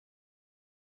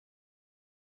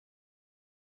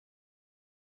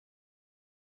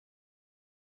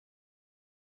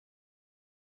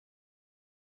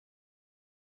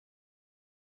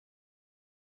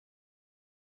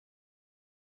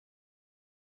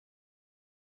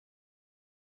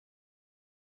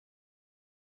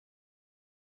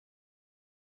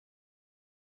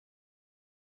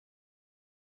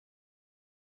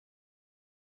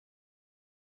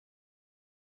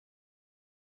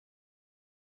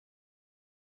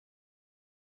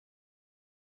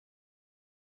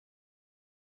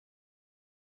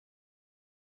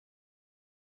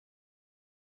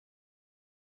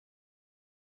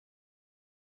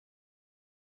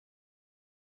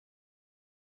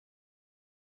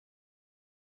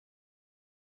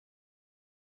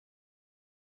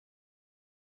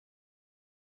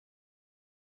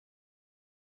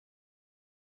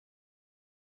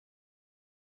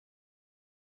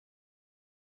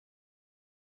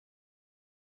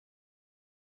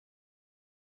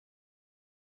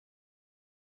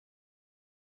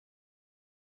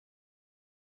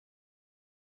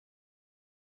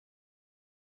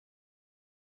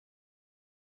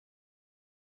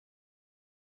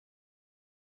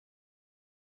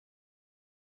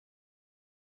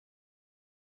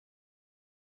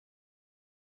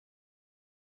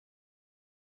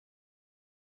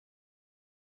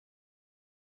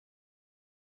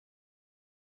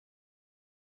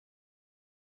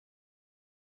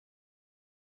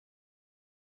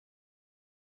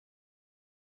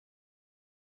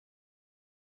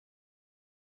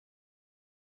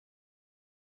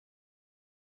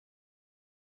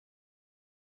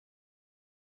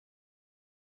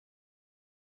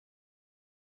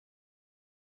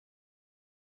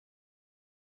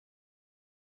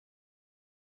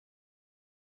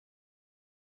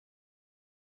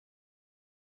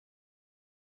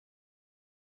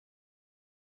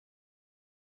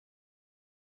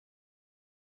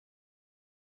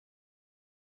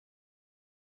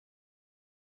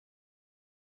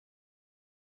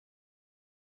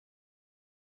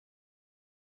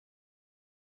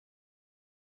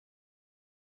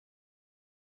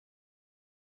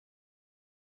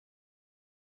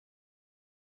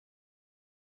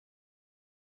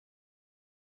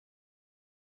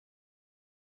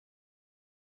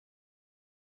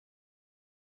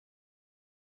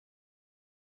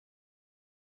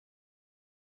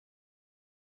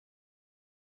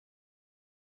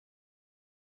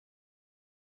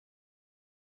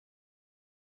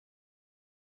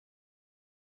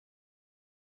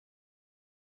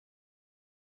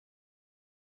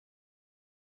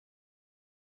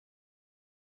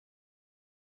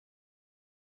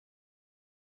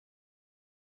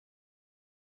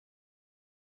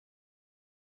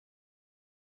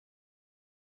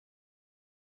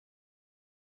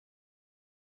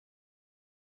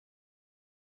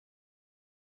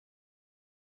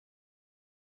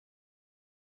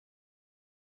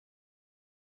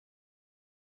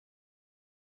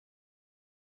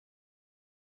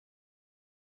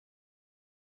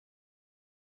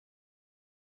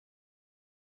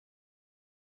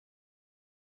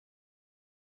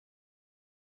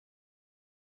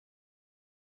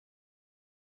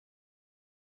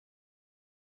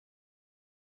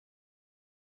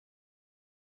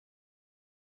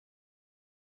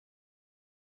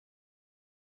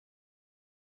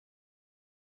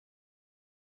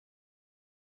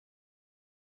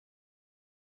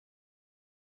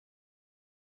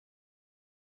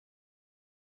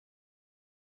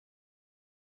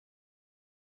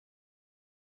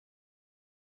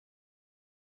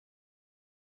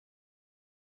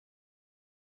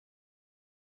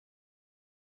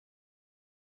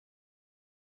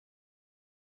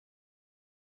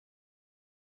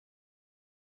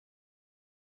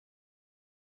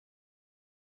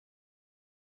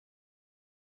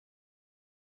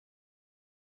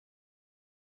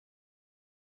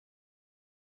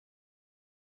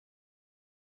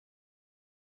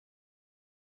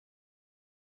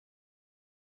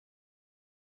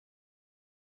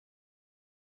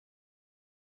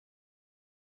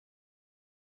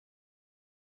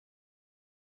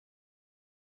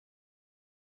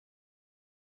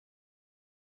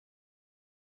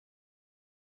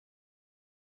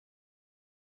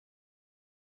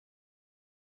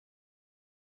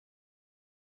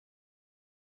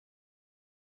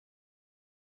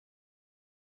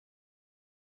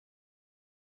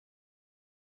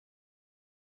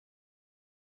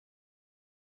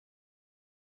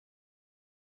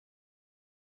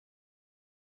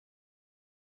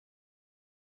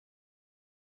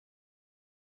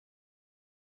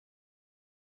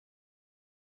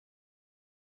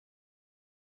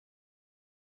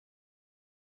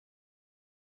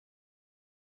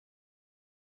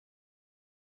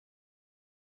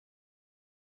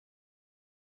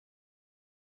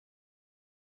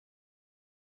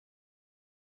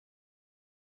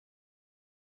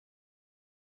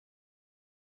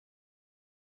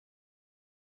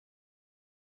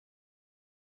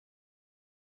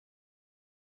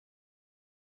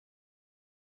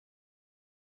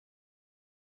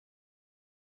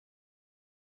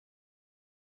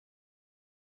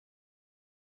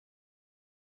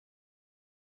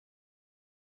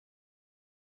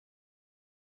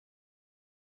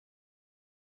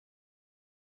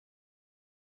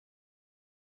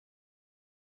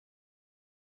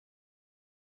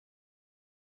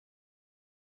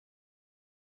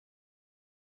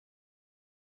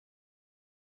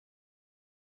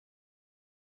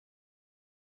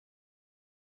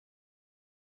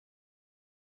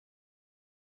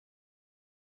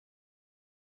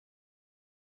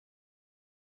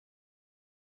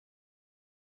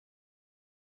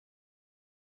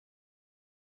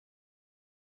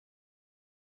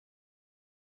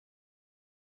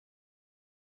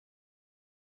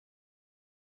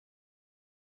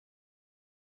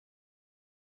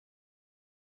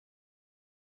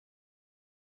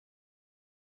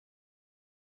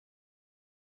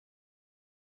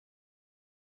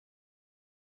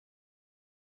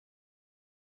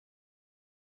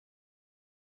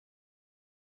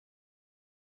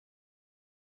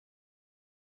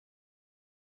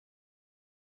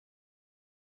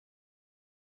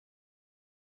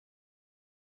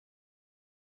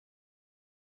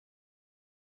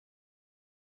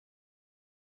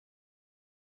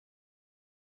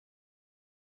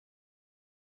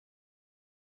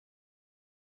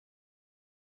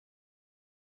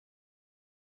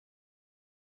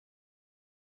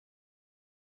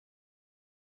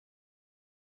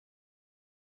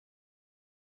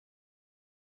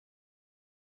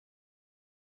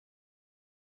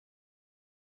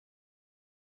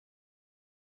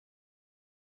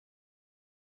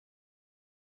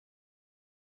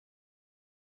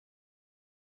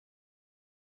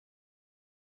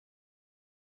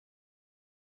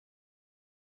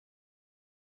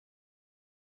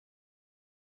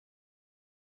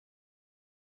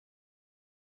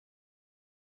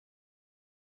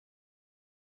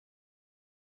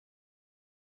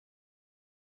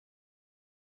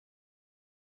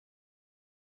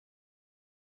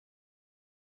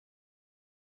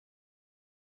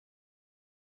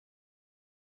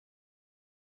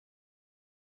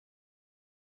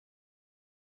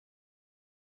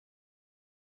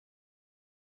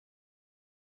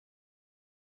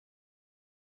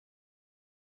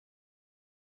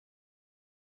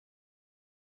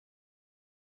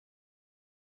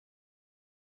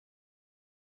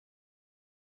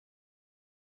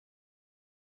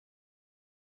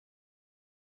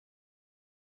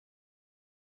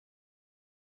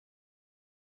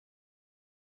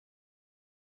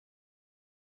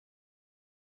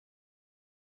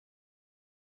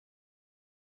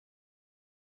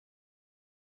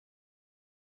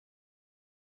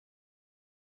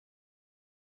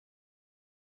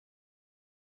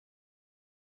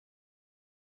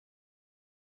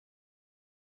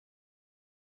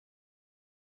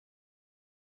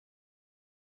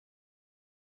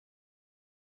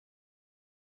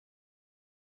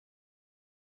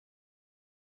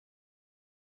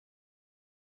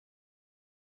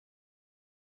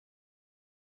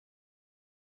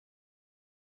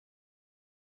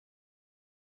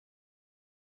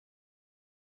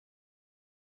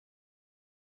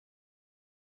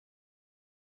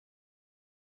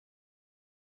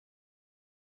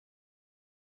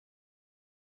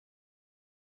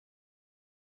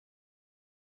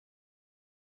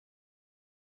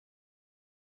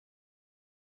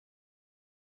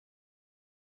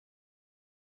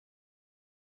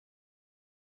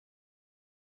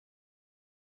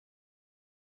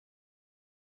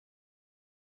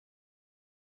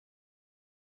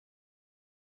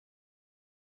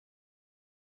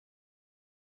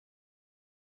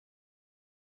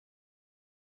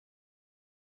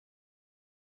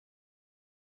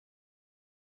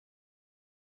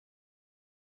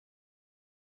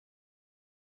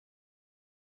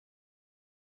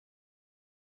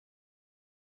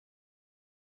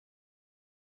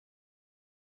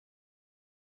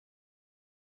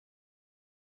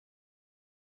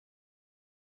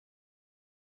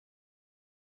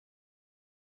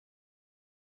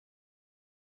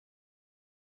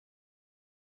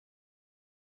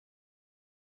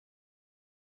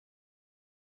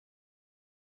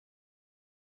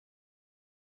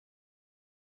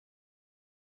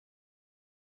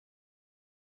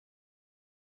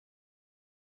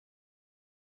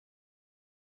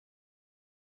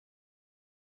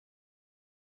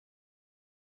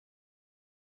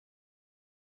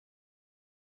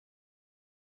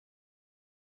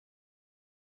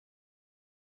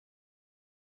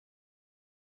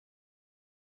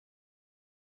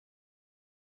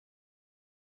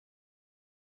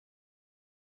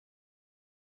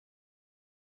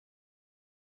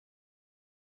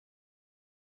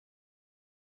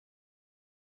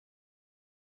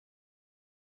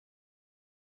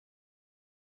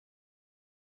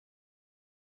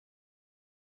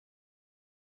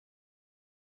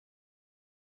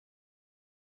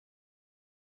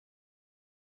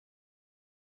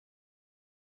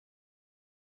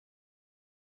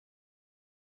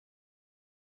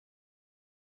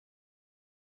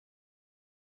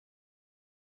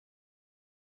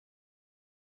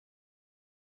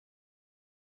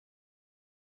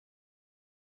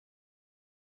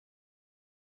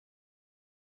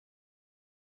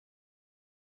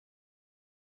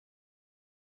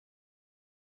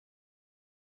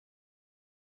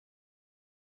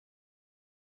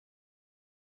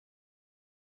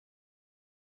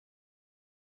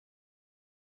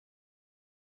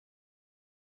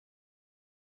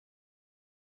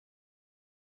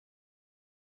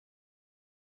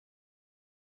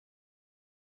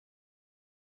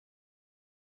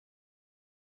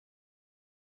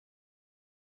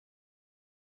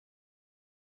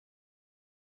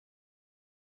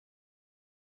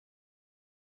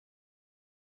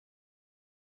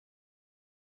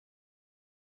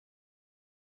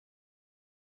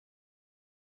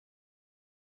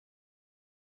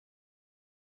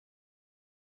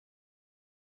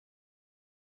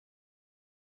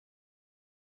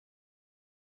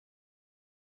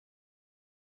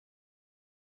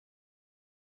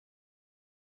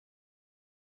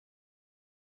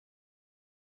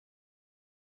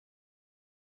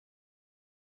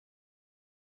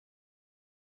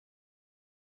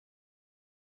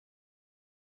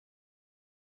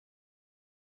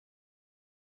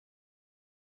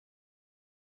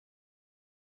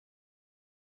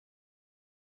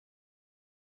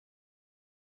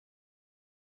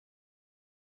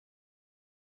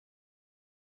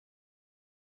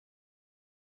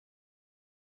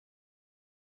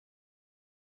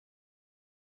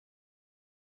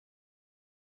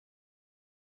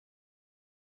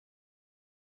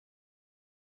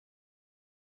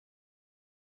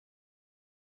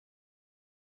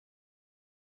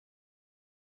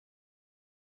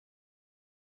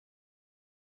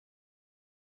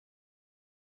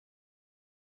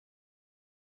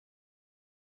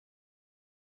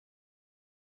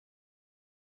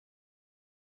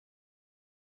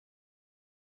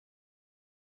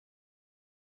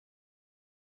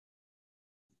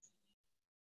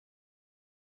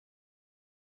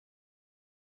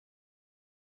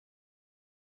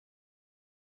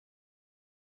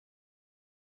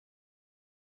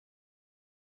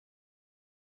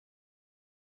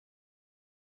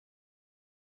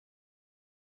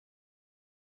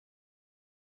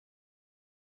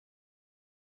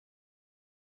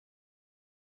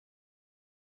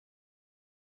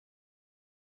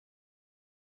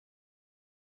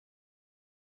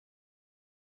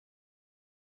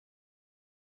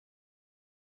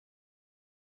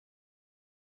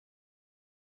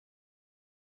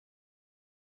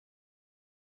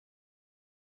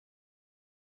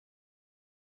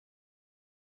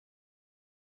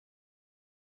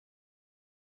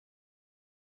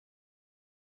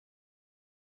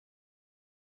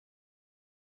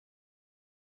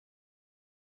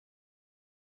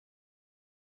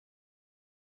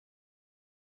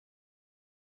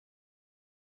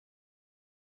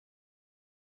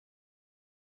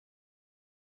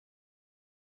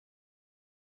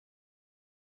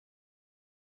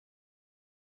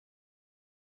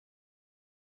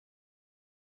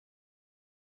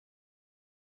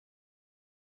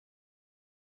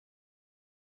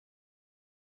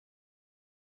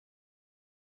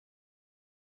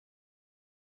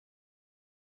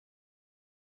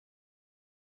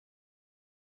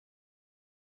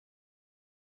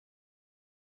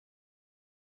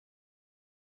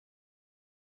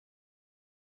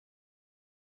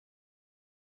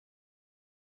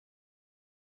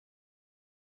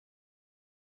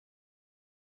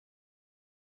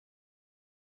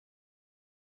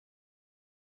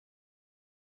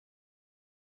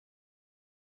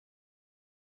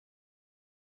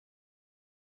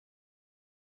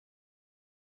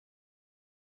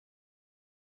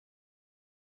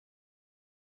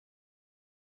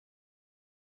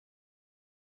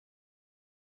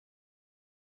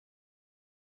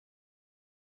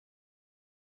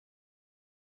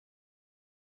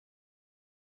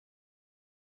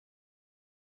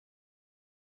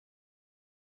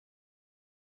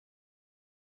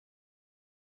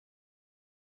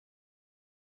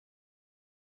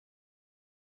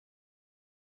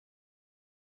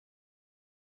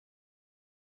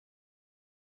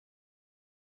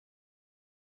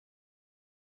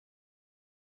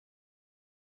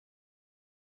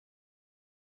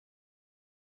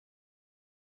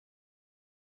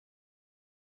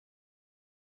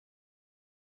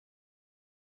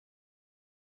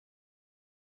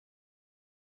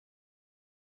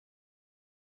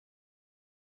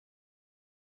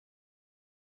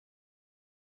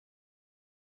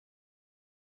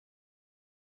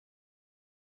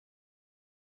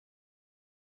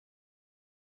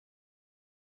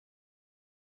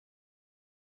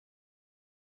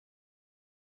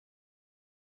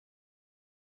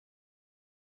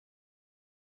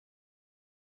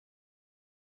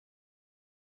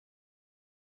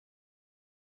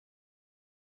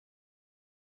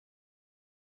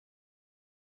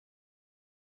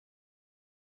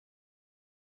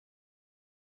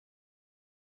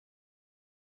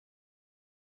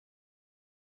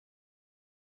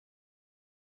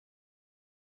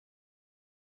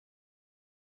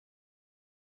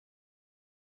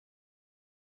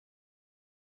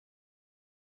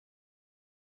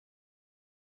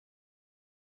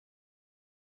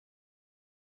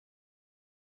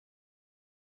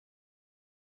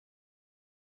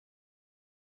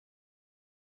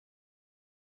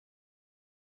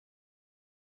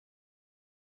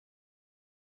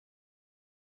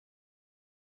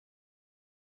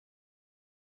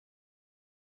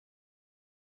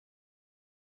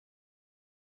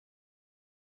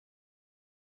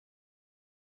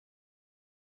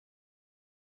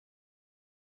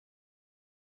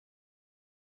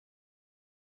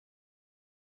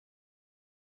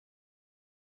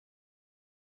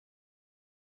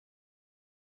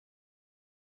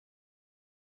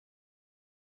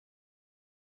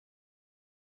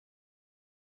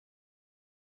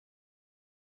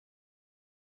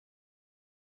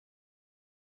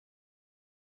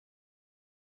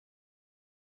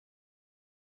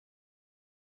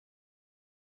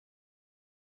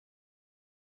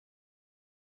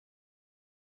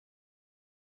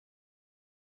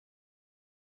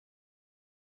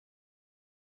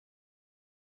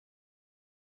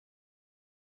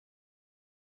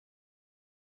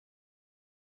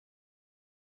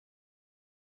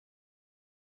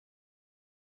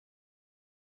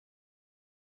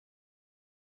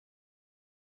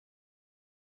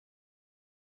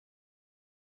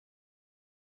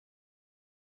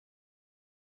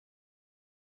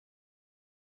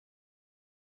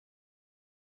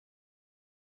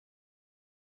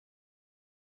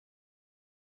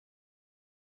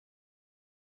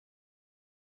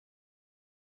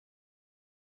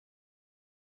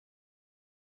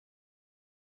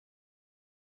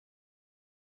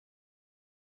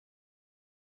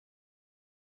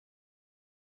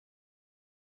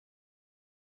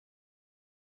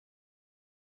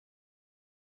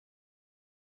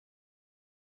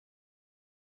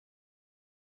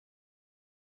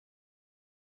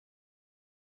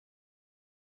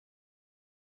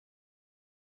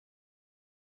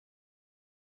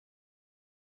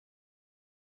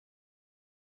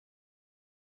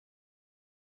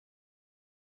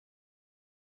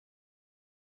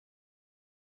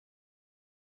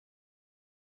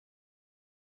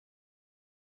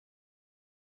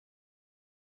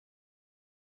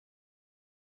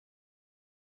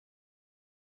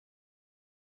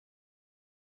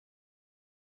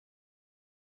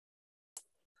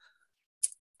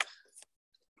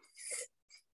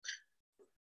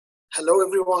Hello,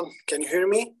 everyone. Can you hear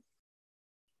me?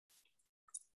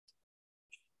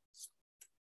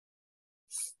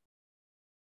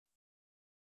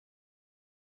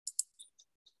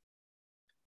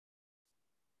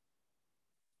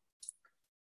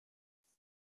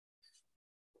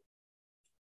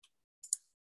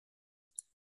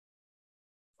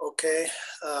 Okay.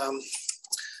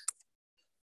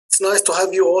 It's nice to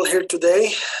have you all here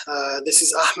today. This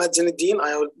is Ahmed Zainuddin.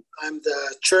 I'm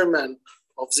the chairman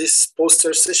of this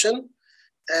poster session.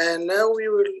 And now we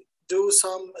will do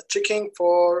some checking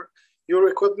for your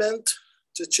equipment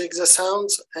to check the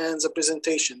sounds and the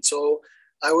presentation. So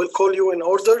I will call you in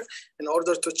order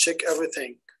to check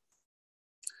everything.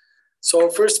 So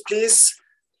first, please,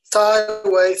 Tai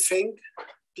Wei Feng,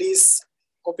 please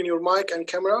open your mic and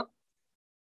camera.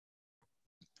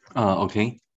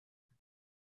 Okay.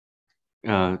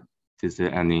 Is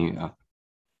there any,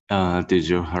 did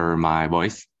you hear my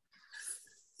voice?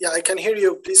 Yeah, I can hear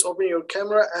you. Please open your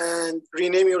camera and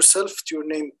rename yourself to your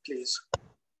name, please.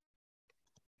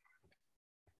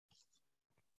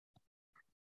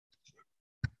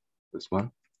 This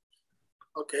one?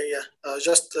 Okay, yeah.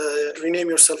 Just rename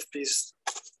yourself, please.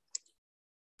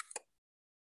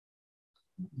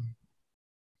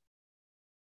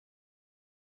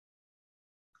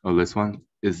 Oh, this one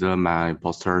is my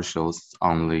poster shows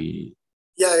only.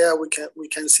 Yeah, we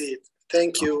can see it.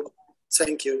 Thank you,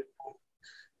 thank you.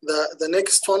 The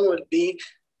next one will be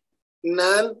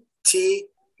Nan T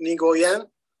Nigoyan.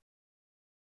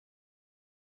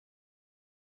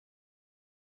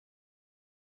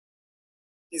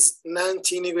 Is Nan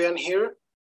T Nigoyan here?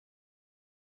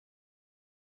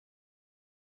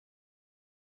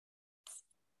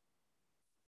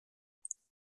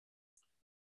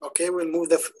 Okay, we'll move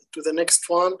to the next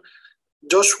one.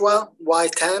 Joshua Y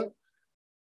Tan.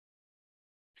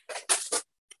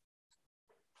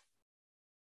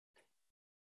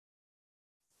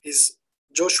 Is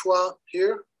Joshua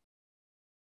here?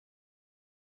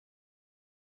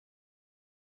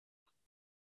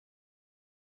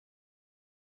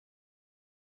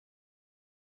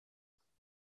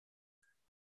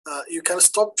 You can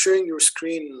stop sharing your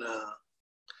screen,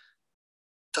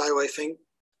 Tai Wei Feng,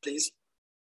 please.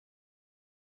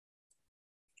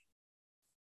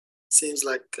 Seems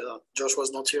like Josh was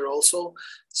not here also.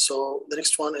 So the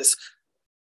next one is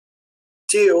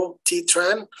Theo T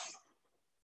Tran.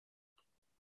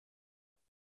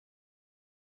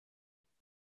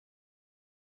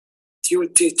 Theo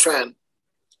T Tran.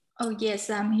 Oh, yes,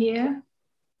 I'm here.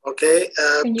 Okay,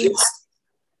 please.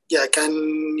 Yeah, can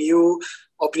you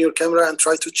open your camera and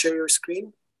try to share your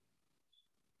screen?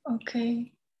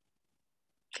 Okay.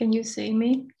 Can you see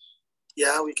me?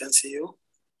 Yeah, we can see you.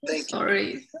 Thank you.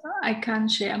 Sorry, I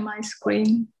can't share my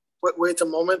screen. Wait a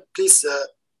moment, please.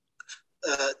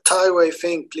 Tai Wei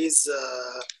Feng, please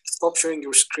stop sharing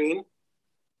your screen.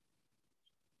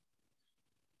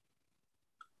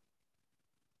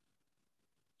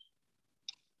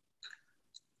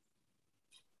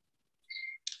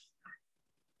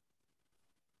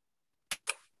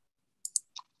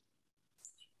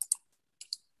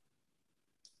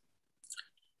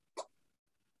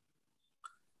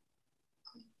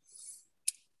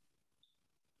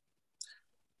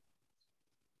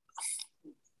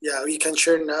 Yeah, we can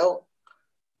share now.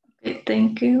 Okay,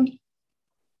 thank you.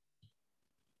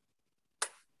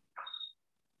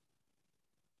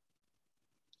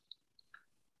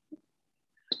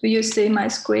 Do you see my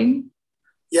screen?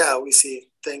 Yeah, we see.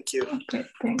 Thank you. Okay,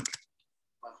 thank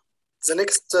you. The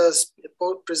next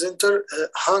presenter,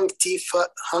 Hang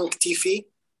Tifi.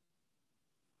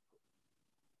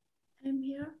 I'm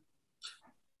here.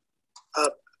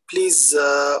 Please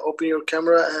open your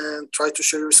camera and try to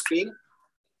share your screen.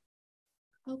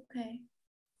 Okay.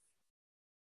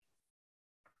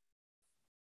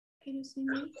 Can you see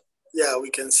me? Yeah,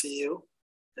 we can see you.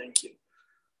 Thank you.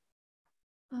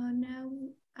 Now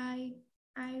I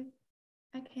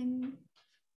can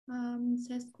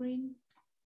share screen.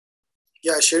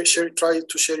 Yeah, try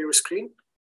to share your screen.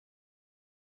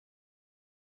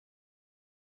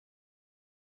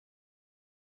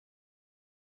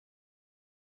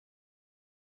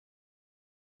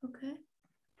 Okay.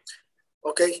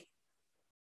 Okay.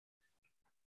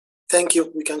 Thank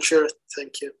you. We can share it.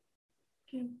 Thank you.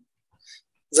 Okay.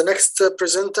 The next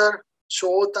presenter,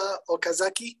 Shota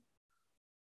Okazaki.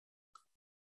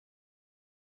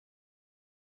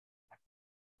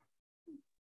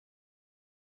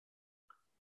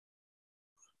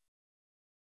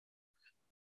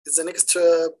 Is the next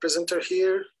presenter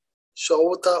here,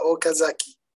 Shota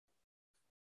Okazaki.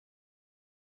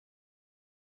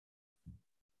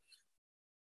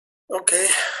 Okay.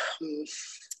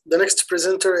 The next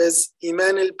presenter is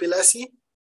Iman El-Pilasi.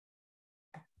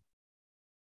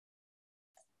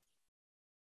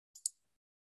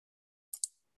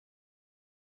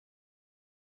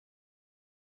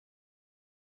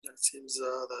 It seems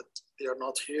that they are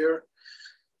not here.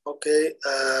 Okay.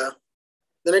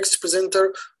 The next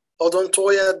presenter,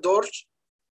 Odontoya Dorj.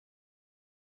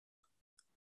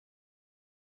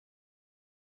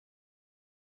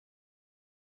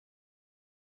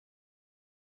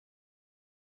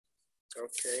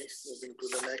 Okay, moving to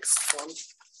the next one.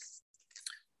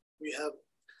 We have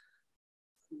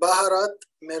Baharat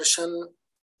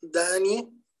Mershandani.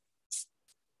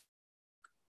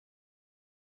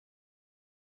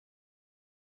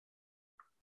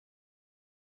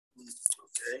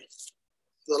 Okay.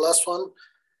 The last one,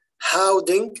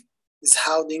 Howding. Is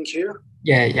Howding here?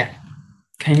 Yeah.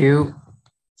 Can you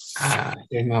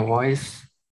hear my voice?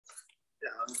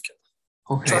 Yeah, okay.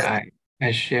 Okay,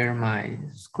 I share my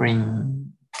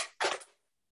screen.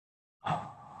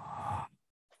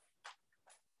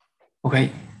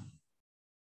 Okay.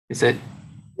 Is it?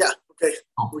 Yeah, okay.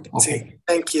 Oh, We can okay. see.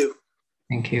 Thank you.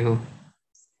 Thank you.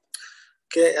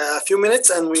 Okay, a few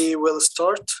minutes and we will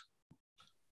start.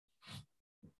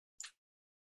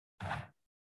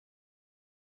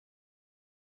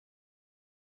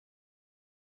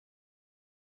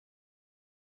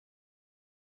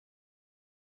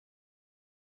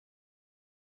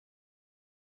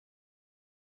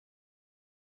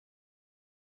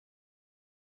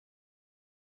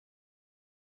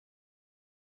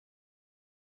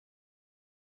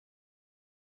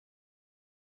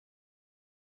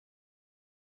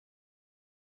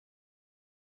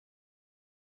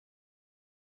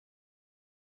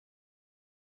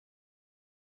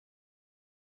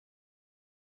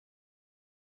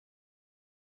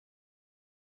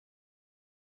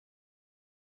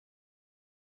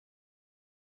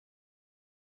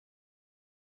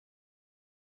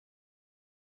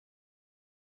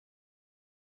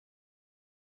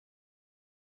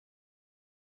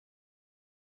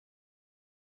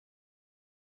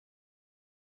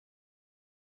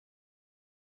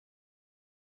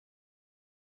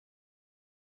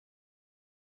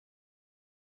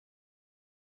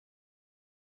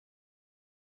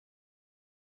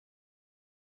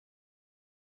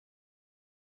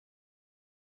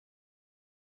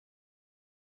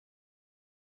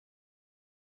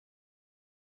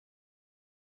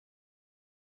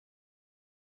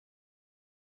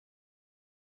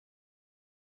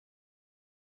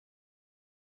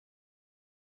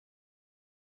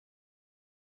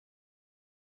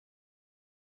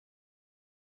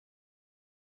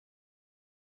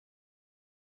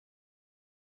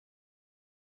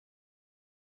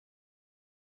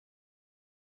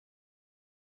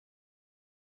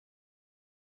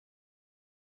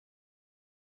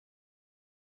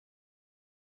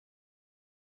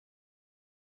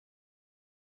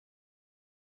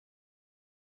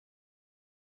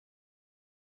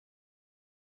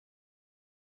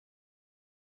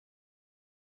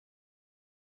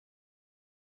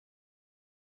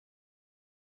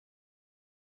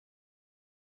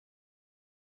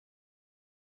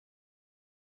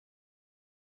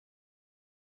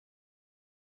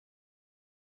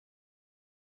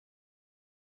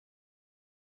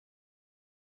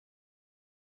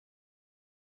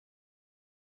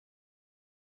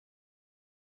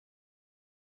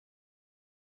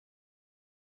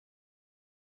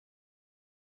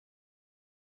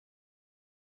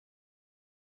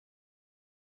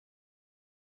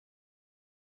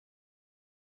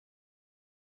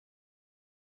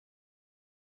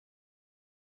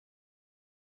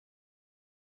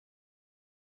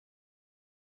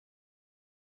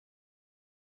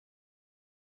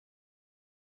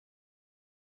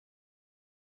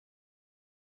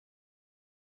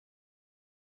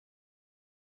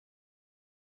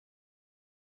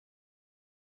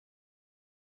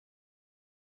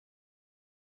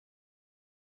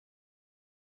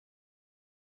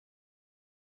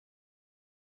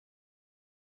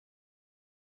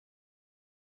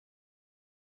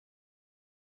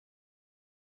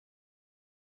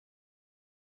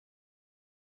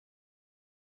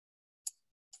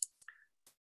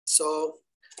 So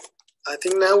I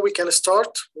think now we can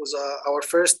start with our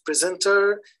first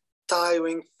presenter, Tai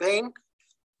Wing Peng.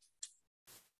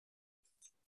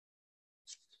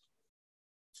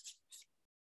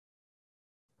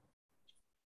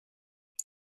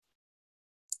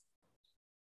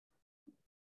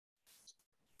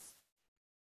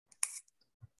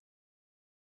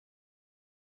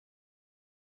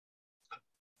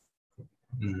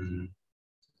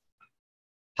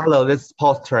 Hello, this is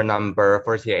poster number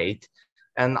 48.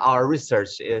 And our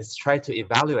research is trying to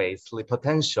evaluate the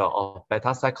potential of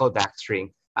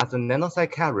beta-cyclodextrin as a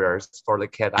nanosite carriers for the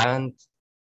cation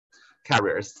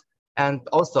carriers, and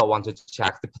also want to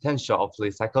check the potential of the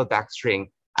cyclodextrin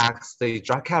as the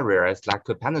drug carriers that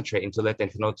could penetrate into the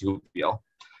dentinal tubule.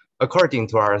 According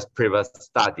to our previous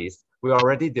studies, we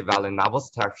already developed a novel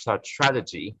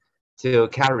strategy to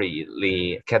carry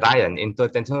the cation into the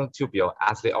dentinal tubule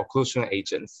as the occlusion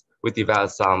agents. We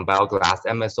developed some bioglass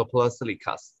and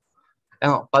mesopolysilicates.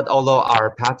 But although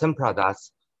our patent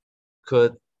products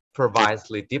could provide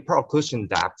the deeper occlusion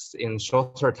depths in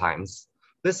shorter times,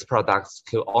 these products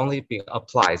could only be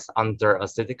applied under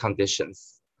acidic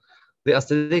conditions.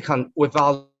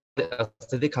 Without the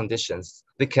acidic conditions,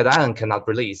 the cation cannot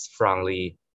release from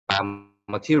the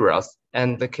biomaterials,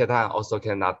 and the cation also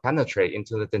cannot penetrate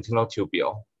into the dentinal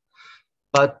tubule.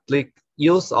 But the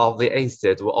use of the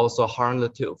acid will also harm the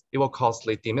tooth. It will cause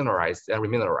the demineralize and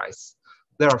remineralize.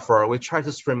 Therefore, we try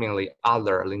to streamline the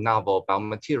other novel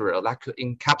biomaterial that could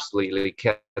encapsulate the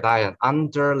cation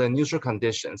under the neutral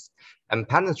conditions and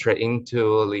penetrate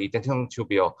into the dentinal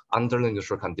tubule under the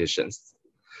neutral conditions.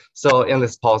 So in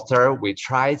this poster, we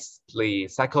tried the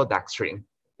cyclodextrin.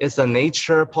 It's a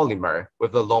nature polymer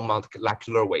with a low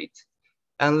molecular weight.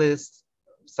 And this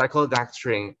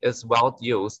cyclodextrin is well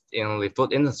used in the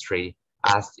food industry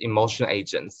as emulsion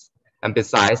agents. And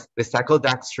besides, the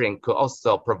cyclodextrin could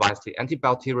also provide the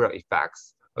antibacterial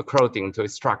effects according to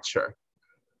its structure.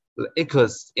 It could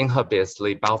inhibit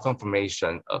the biofilm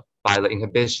formation by the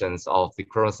inhibitions of the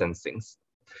chlorosensins.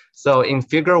 So in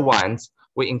figure 1,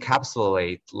 we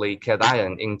encapsulate the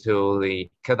cation into the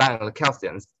cation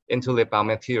calciums into the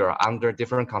biomaterial under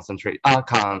different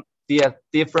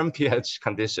different pH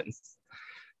conditions.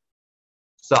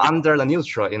 So under the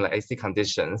neutral in the AC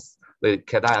conditions, the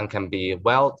cation can be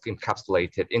well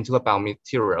encapsulated into the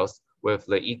biomaterials with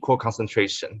the equal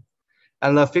concentration.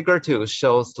 And the figure 2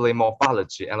 shows the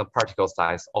morphology and the particle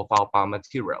size of our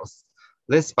biomaterials.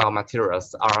 These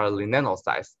biomaterials are the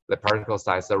nanosize, the particle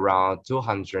size around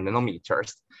 200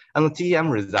 nanometers. And the TEM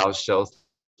result shows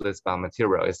this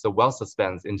biomaterial is well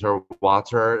suspended into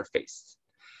water phase.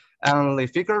 And the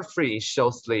figure 3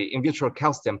 shows the in vitro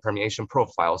calcium permeation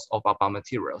profiles of our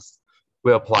biomaterials.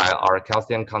 We apply our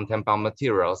calcium content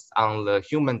biomaterials on the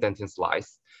human dentin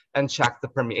slice and check the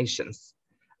permeations.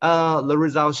 The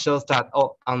result shows that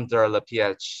under the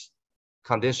pH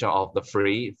condition of the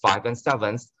 3, 5, and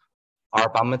 7,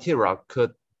 our biomaterial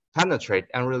could penetrate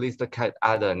and release the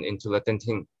cation into the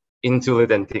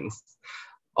dentins.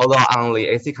 Although on the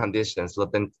AC conditions,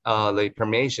 the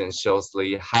permeation shows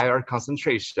the higher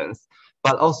concentrations,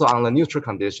 but also on the neutral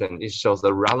condition, it shows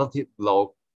the relative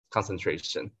low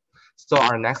concentration. So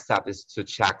our next step is to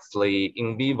check the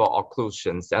in vivo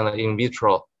occlusions and the in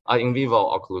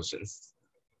vivo occlusions.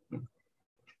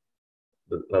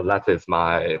 That is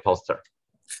my poster.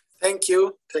 Thank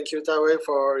you, Tawe,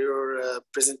 for your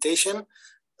presentation.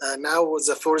 Now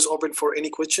the floor is open for any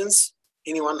questions.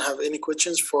 Anyone have any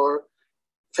questions for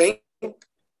Feng?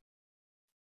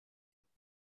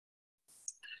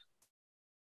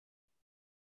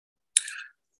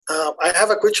 I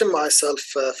have a question myself,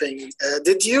 Feng.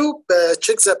 Did you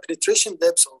check the penetration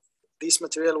depths of this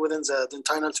material within the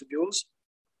dentinal tubules?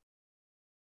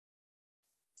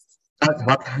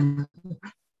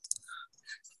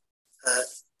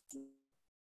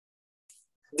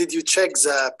 Did you check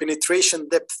the penetration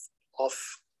depth of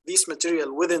this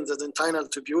material within the dentinal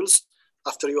tubules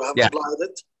after you have applied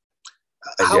it?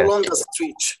 How long does it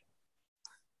reach?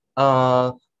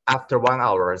 After 1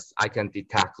 hour, I can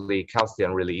detect the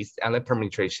calcium release and the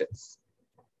penetrations.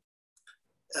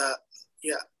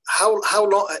 How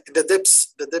long the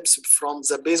depths from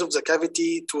the base of the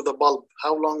cavity to the bulb?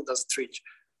 How long does it reach?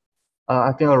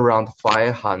 I think around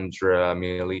 500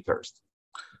 milliliters.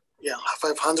 Yeah,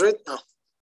 500.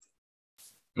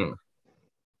 No.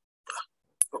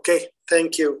 Okay,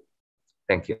 thank you.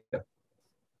 Thank you.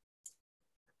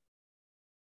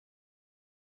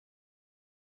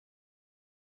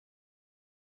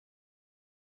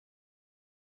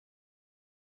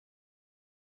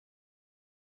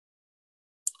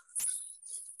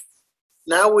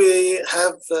 Now we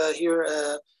have here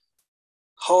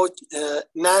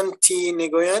Nam Thi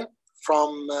Nguyen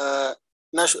from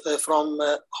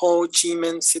Ho Chi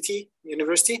Minh City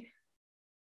University.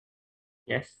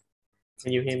 Yes.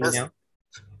 Can you hear me now?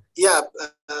 Yeah.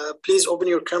 Please open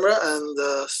your camera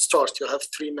and start. You have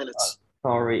 3 minutes.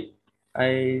 Sorry,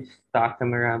 I start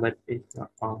camera, but it's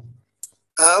not on.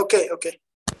 Okay.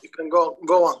 You can go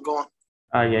on.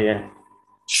 Yeah.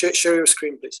 Share your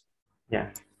screen, please.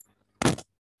 Yeah.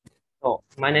 So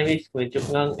my name is Nguyen Trúc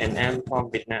Ngân and I'm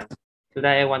from Vietnam.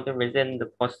 Today I want to present the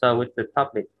poster with the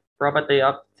topic Property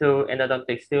of two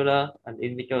endodontic fillers, an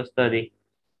individual study.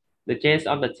 The chance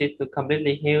of the teeth to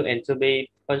completely heal and to be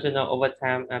functional over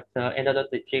time after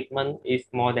endodontic treatment is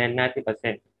more than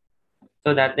 90%.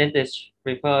 So that dentists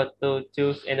prefer to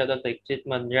choose endodontic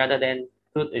treatment rather than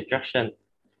tooth extraction.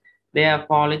 There are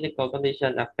four clinical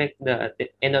conditions affect the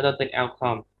endodontic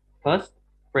outcome. First,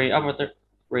 preoperative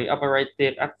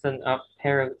absence of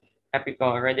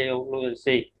periapical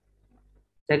radiolucency.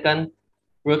 Second,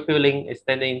 root filling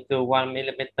extending to 1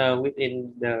 millimeter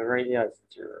within the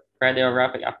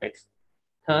radiographic apex.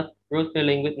 Third, root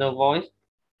filling with no voice.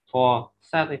 For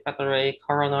satisfactory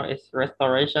coronal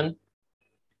restoration,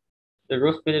 the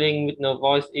root filling with no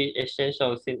voice is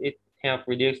essential since it helps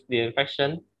reduce the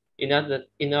infection. In order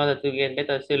to gain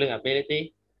better sealing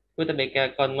ability,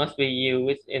 glutamate must be used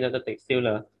with endodontic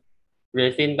sealer.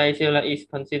 Resin-based sealer is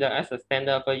considered as a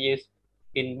standard for use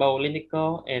in both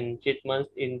clinical and treatments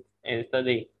and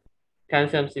study.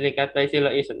 Calcium silicate-based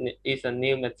sealer is a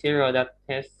new material that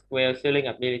has well sealing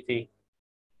ability.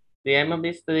 The aim of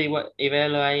this study was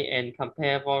evaluate and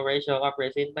compare bore ratio of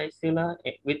resin-based sealer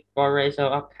with bore ratio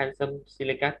of calcium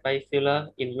silicate-based sealer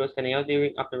in root canal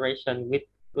during operation with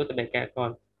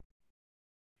glutamate.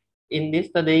 In this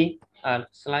study, a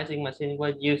slicing machine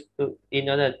was used in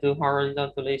order to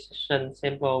horizontally section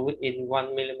sample within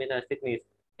 1 millimeter thickness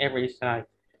every slice.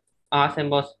 All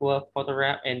samples were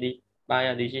photographed by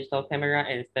a digital camera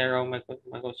and stereo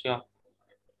microscope.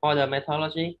 For the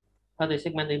methodology, 30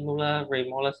 segmented molar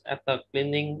remolars after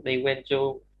cleaning, they went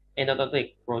through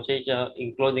endodontic procedure,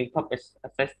 including purpose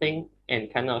assessing and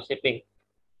canal shaping.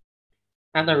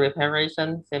 After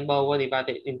reparation, samples were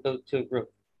divided into two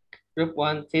groups. Group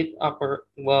 1 teeth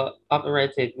were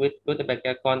operated with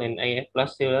glutamate and AF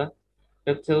plus sealer.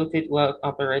 Group 2 teeth were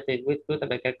operated with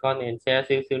glutamate and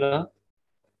Cerasil sealer.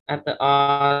 After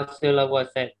all sealer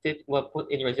was set, teeth were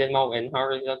put in resin mold and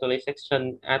horizontally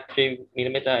sectioned at 3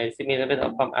 mm and 6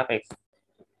 mm from apex.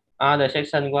 All the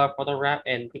sections were photographed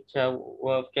and pictures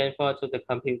were transferred to the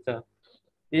computer.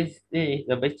 This is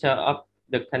the picture of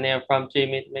the canal from 3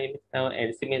 mm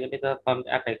and 6 mm from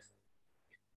the apex.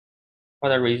 For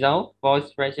the result,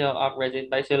 voice ratio of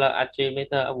resin-based sealer at 3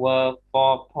 mm were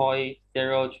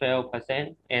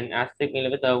 4.012% and at 6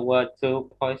 mm were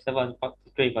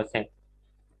 2.743%.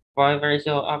 Voice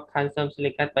ratio of calcium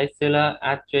silicate-based sealer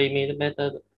at 3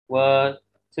 mm were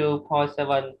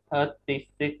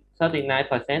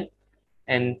 2.739%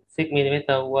 and 6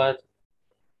 mm were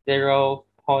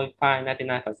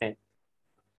 0.599%.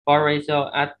 Voice ratio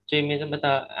at 3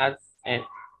 mm and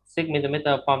 6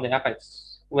 mm from the apex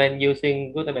when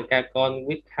using glutamate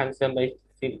with calcium-based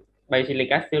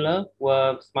silicate sealer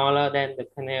were smaller than the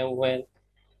canal when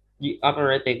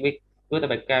operated with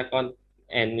glutamate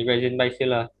and resin-based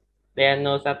sealer. There are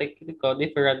no statistical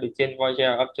difference between voice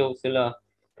of two sealers.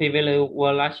 P-value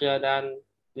were larger than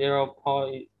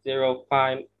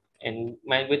 0.05 and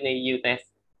Mann Whitney U test.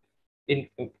 In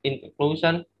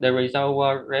conclusion, the results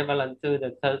were relevant to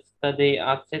the third study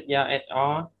of Setya et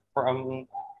al. From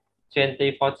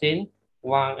 2014,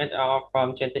 Wang et al.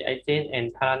 From 2018,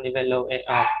 and Palanivello et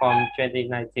al. From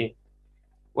 2019.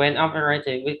 When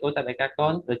operated with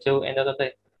glutamate, the two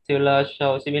endodontic sealers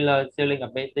show similar sealing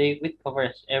ability with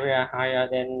coverage area higher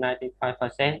than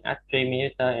 95% at 3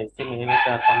 mm and 6 mm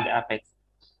from the apex.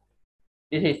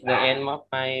 This is the end of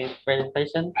my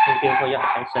presentation. Thank you for your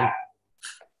attention.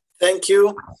 Thank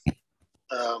you.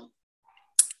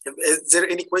 Is there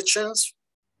any questions?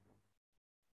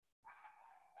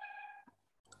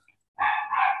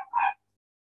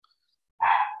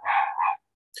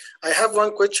 I have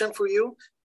one question for you.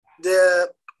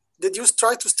 Did you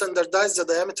try to standardize the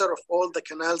diameter of all the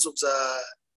canals of the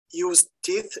used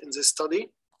teeth in this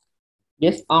study?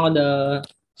 Yes, all the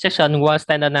section was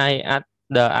standardized at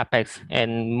the apex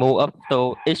and move up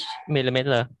to each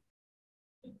millimeter.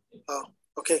 Oh,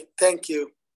 okay, thank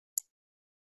you.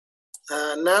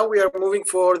 Now we are moving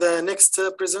for the next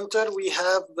presenter. We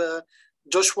have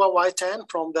Joshua Waitan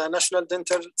from the National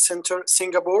Dental Center,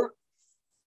 Singapore.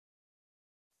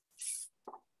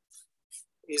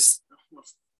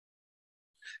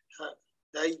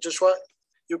 Joshua,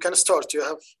 you can start. You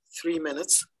have 3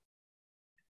 minutes.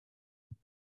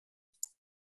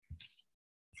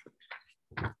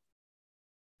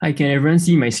 Hi, can everyone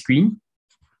see my screen?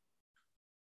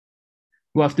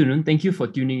 Good afternoon. Thank you for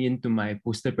tuning in to my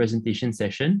poster presentation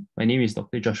session. My name is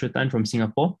Dr. Joshua Tan from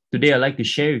Singapore. Today, I'd like to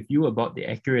share with you about the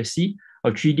accuracy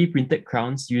of 3D printed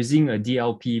crowns using a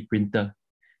DLP printer.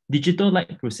 Digital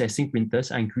light processing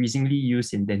printers are increasingly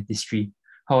used in dentistry.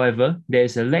 However, there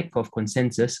is a lack of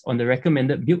consensus on the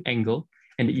recommended build angle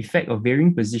and the effect of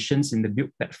varying positions in the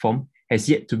build platform has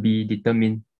yet to be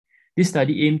determined. This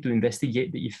study aimed to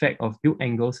investigate the effect of build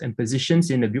angles and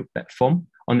positions in the build platform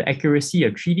on the accuracy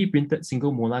of 3D printed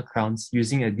single molar crowns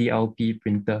using a DLP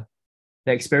printer.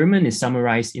 The experiment is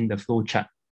summarized in the flowchart.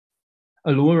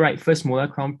 A lower right first molar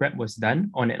crown prep was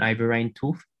done on an ivorine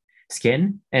tooth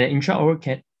scan, and an intraoral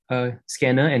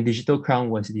scanner and digital crown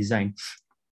was designed.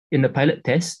 In the pilot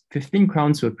test, 15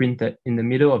 crowns were printed in the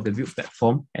middle of the build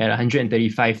platform at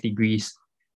 135 degrees.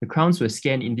 The crowns were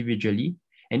scanned individually,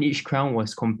 and each crown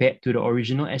was compared to the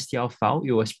original STL file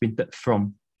it was printed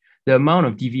from. The amount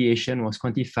of deviation was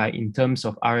quantified in terms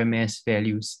of RMS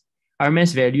values.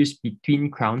 RMS values between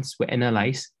crowns were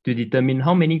analyzed to determine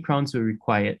how many crowns were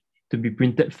required to be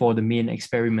printed for the main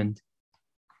experiment.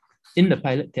 In the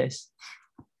pilot test,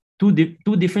 two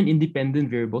different independent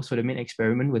variables for the main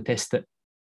experiment were tested.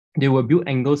 There were build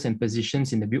angles and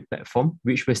positions in the build platform,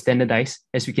 which were standardized,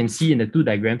 as we can see in the two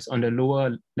diagrams on the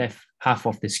lower left half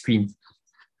of the screen.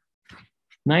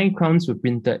 9 crowns were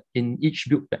printed in each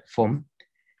build platform,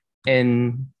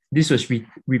 and this was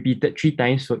repeated 3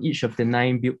 times for each of the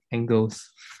 9 build angles.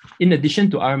 In addition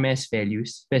to RMS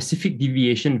values, specific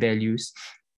deviation values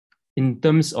in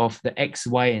terms of the X,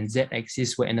 Y, and Z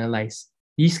axis were analyzed.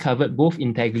 These covered both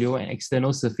intaglio and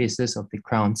external surfaces of the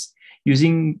crowns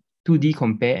using 2D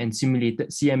compare and simulated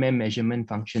CMM measurement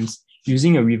functions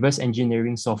using a reverse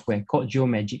engineering software called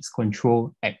GeoMagix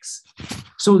Control X.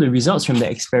 So the results from the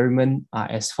experiment are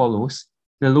as follows.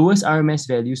 The lowest RMS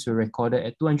values were recorded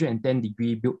at 210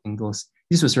 degree build angles.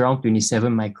 This was around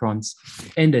 27 microns.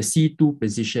 And the C2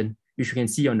 position, which you can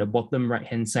see on the bottom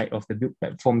right-hand side of the build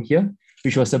platform here,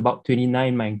 which was about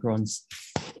 29 microns.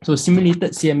 So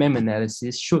simulated CMM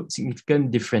analysis showed significant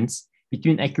difference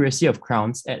between accuracy of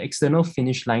crowns at external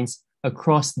finish lines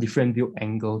across different build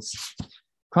angles.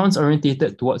 Crowns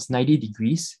orientated towards 90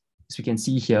 degrees, as we can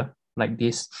see here, like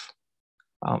this,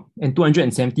 and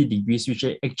 270 degrees, which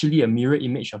are actually a mirror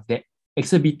image of that,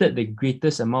 exhibited the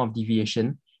greatest amount of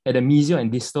deviation at the mesial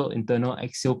and distal internal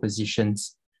axial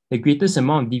positions. The greatest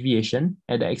amount of deviation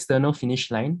at the external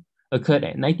finish line occurred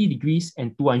at 90 degrees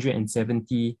and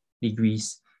 270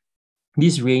 degrees.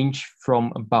 These range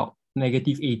from about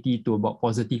 -80 to about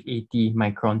 +80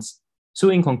 microns. So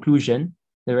in conclusion,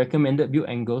 the recommended build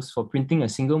angles for printing a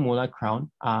single molar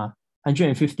crown are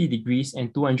 150 degrees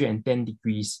and 210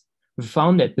 degrees. We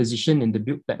found that position in the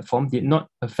build platform did not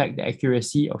affect the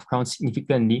accuracy of crowns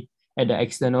significantly at the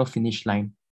external finish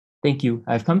line. Thank you.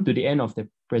 I've come to the end of the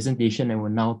presentation and will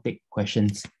now take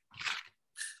questions.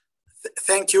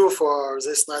 Thank you for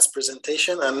this nice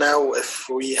presentation. And now if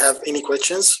we have any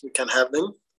questions, we can have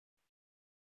them.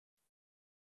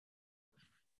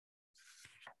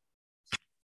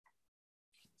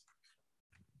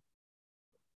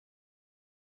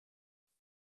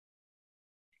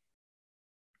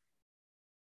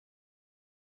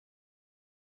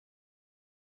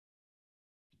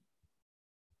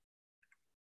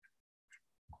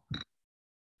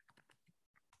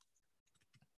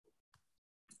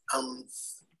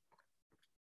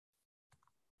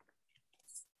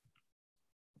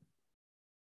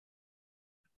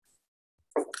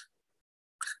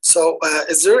 So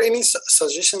is there any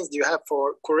suggestions do you have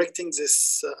for correcting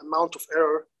this amount of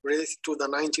error related to the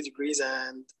 90 degrees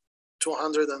and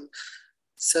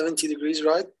 270 degrees,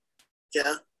 right?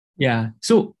 Yeah. Yeah,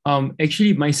 so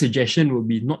actually my suggestion would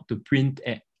be not to print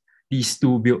at these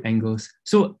 2 build angles.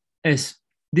 So as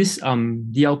this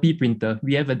DLP printer,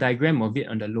 we have a diagram of it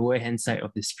on the lower hand side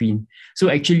of the screen. So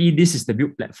actually this is the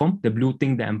build platform, the blue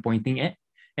thing that I'm pointing at,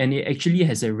 and it actually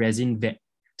has a resin vat.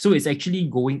 So it's actually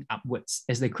going upwards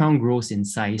as the crown grows in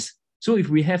size. So if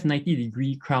we have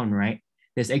 90-degree crown, right,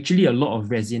 there's actually a lot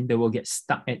of resin that will get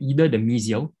stuck at either the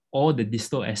mesial or the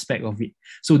distal aspect of it.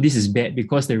 So this is bad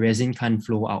because the resin can't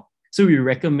flow out. So we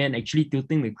recommend actually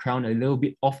tilting the crown a little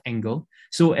bit off angle.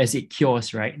 So as it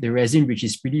cures, right, the resin, which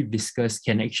is pretty viscous,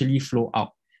 can actually flow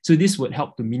out. So this would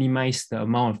help to minimize the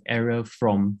amount of error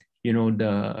from, you know,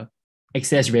 the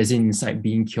excess resin inside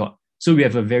being cured. So we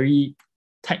have a very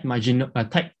tight margin,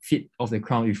 tight fit of the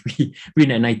crown. If we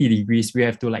print at 90 degrees, we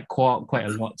have to like core out quite a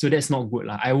lot. So that's not good.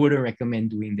 I wouldn't recommend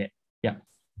doing that. Yeah.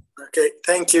 Okay,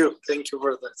 thank you. Thank you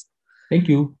for that. Thank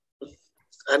you.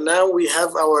 And now we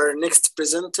have our next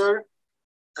presenter,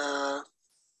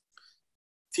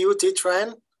 Theo T.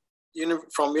 Tran,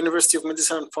 from University of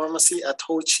Medicine and Pharmacy at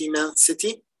Ho Chi Minh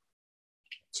City.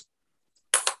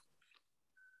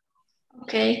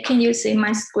 Okay, can you see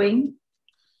my screen?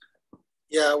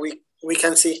 Yeah, we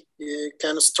can see. You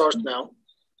can start now.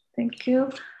 Thank you.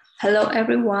 Hello,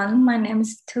 everyone. My name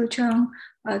is Tu Cheng.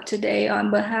 Today, on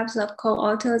behalf of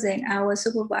co-authors and our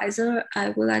supervisor, I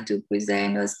would like to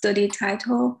present a study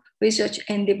titled research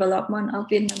and development of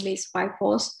Vietnamese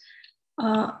Bifors.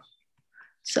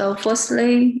 So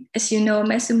firstly, as you know,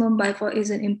 maximum Bifor is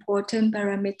an important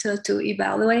parameter to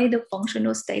evaluate the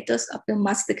functional status of the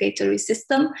masticatory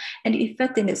system and the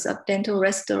effectiveness of dental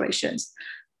restorations.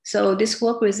 So this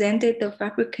work presented the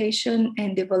fabrication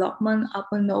and development of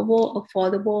a novel,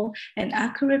 affordable, and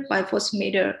accurate Bifors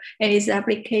meter and its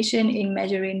application in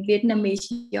measuring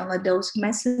Vietnamese young adults'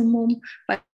 maximum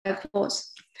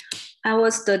Bifors. Our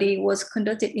study was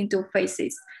conducted in two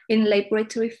phases. In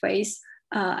laboratory phase,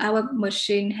 our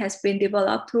machine has been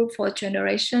developed through 4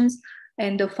 generations,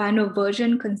 and the final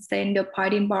version contains the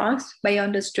parting bars based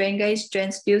on the strain gauge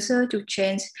transducer to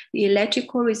change the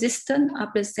electrical resistance of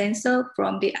the sensor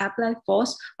from the applied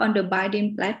force on the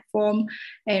binding platform,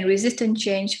 and resistance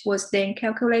change was then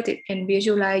calculated and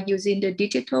visualized using the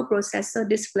digital processor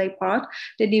display part.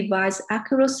 The device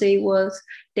accuracy was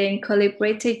then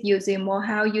calibrated using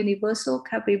Morehouse Universal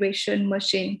Calibration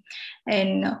Machine.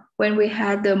 And when we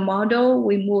had the model,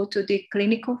 we moved to the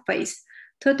clinical phase.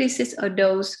 36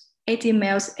 adults, 18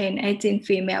 males and 18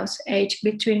 females aged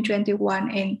between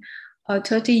 21 and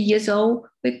 30 years old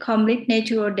with complete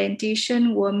natural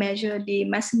dentition were measured the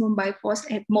maximum Bifors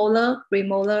at molar,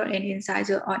 premolar, and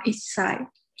incisor on each side.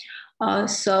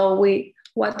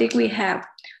 What did we have?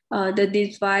 The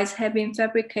device had been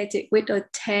fabricated with a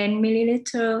 10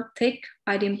 milliliter thick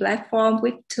binding platform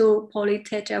with 2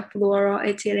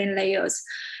 polytetrafluoroethylene layers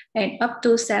and up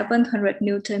to 700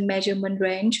 Newton measurement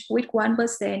range with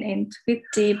 1% and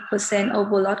 50%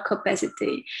 overload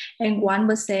capacity and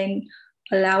 1%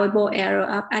 allowable error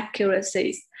of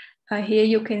accuracies. Here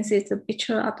you can see the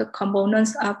picture of the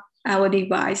components of our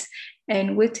device.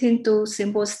 And within 2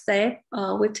 simple steps,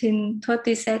 within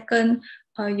 30 seconds,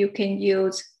 you can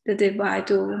use the device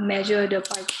to measure the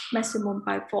maximum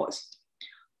Bifors.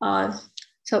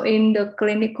 So in the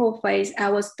clinical phase,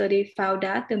 our study found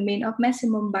that the mean of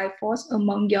maximum Bifors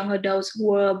among young adults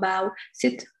were about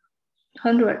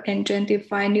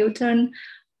 625 Newton,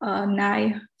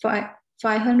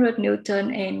 500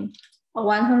 Newton, and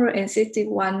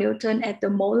 161 Newton at the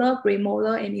molar,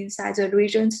 premolar, and incisor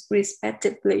regions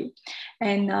respectively.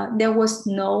 And there was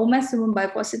no maximum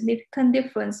Bifors significant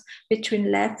difference between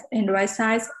left and right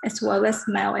sides as well as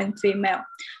male and female.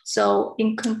 So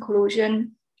in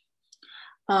conclusion,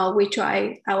 we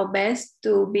try our best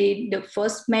to be the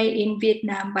first made in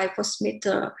Vietnam Bifors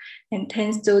meter, and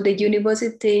thanks to the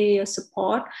university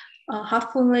support,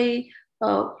 hopefully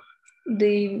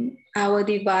our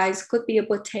device could be a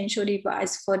potential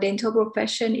device for dental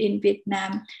profession in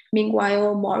Vietnam.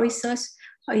 Meanwhile, more research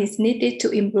is needed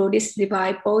to improve this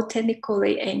device both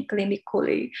technically and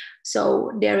clinically.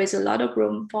 So there is a lot of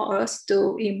room for us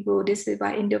to improve this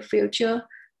device in the future.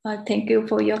 Thank you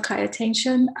for your kind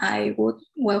attention. I would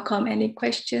welcome any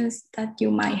questions that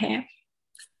you might have.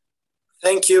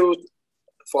 Thank you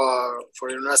for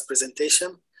your nice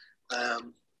presentation.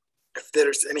 If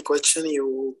there's any question,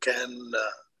 you can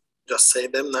just say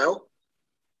them now.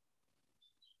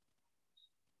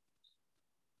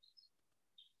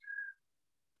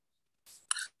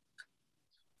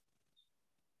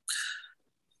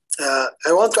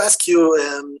 I want to ask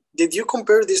you, did you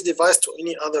compare this device to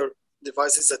any other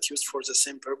devices that used for the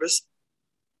same purpose?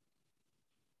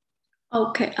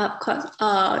 Okay, of course.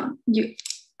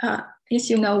 As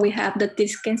you know, we have the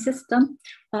T-scan system.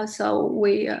 So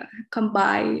we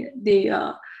combine the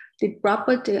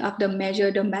property of the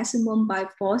measure, the maximum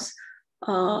Bifors.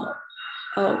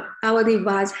 Our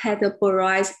device had a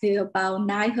price about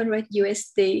 900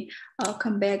 USD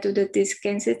compared to the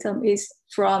T-scan system is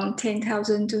from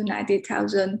 10,000 to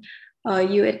 90,000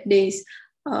 USD.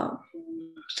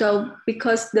 So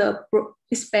because the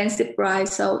expensive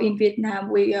price, so in Vietnam,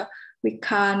 we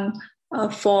can't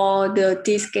afford the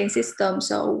T-scan system.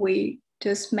 So we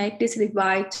just make this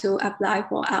device to apply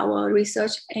for our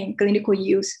research and clinical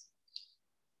use.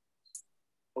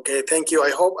 Okay, thank you.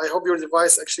 I hope your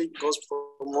device actually goes for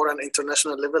more an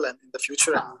international level and in the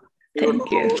future.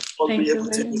 Thank you. Thank you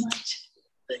very much.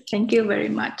 Thank you very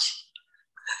much.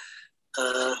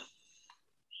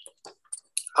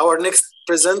 Our next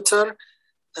presenter,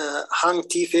 Hang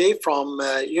Thi Fei from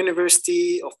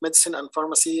University of Medicine and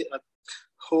Pharmacy at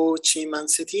Ho Chi Minh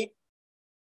City.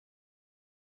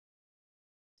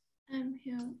 I'm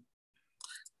here.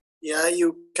 Yeah,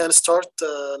 you can start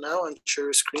now and share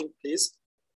your screen, please.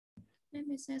 Let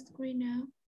me share screen now.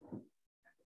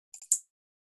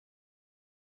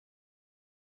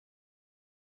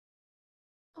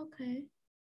 Okay.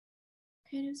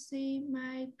 Can you see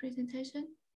my presentation?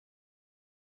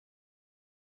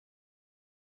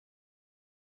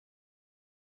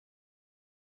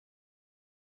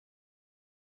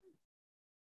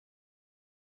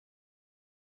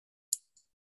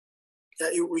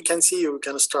 Yeah, we can see you. We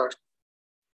can start.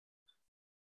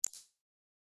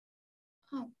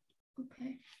 Oh,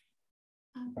 okay.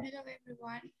 Hello,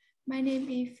 everyone. My name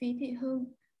is Phí Thị Hương.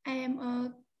 I am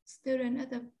a student at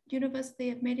the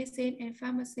University of Medicine and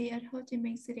Pharmacy at Ho Chi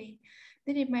Minh City.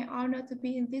 It is my honor to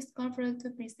be in this conference to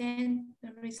present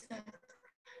the research.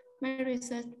 My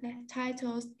research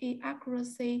title is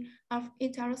Accuracy of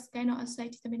Intrascanner Assay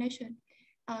Determination.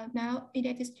 Now, in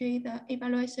dentistry, the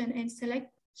evaluation and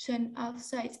selection of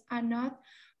sites are not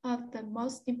of the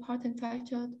most important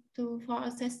factor for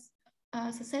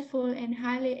successful and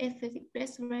highly aesthetic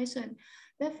restoration.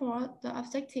 Therefore, the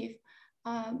objective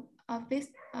of this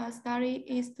study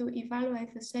is to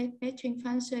evaluate the shape matching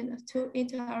function of two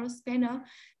intraoral scanners,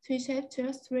 3-shape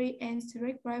terrestrial and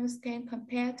cerebral scan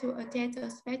compared to a data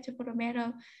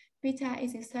spectrophotometer beta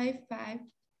EasySafe 5.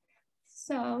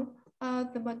 So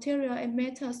the material and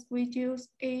methods we use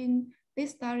in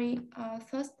this study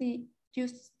firstly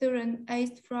use students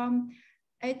aged from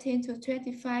 18 to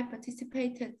 25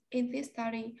 participated in this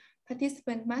study.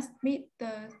 Participants must meet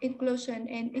the inclusion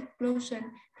and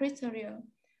exclusion criteria.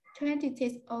 20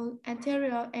 tests of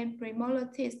anterior and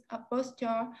premolar tests of both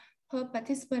jaws per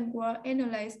participant were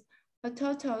analyzed. A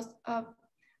total of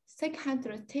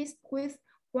 600 tests with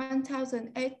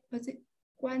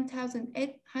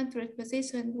 1,800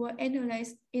 positions were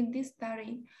analyzed in this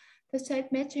study. The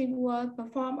shape matching was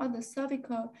performed on the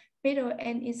cervical, middle,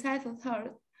 and inside the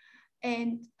third.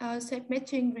 And shape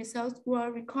matching results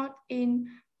were recorded in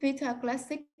Vita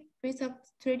Classic, Vita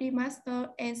 3D Master,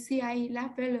 and CIE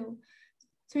lab value.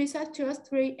 3-shape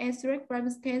terrestrial and cerebral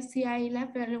scan CIE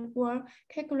lab value were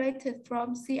calculated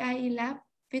from CIE lab,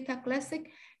 Vita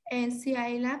Classic, and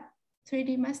CIE lab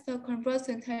 3D Master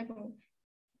conversion table.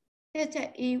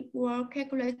 Delta E were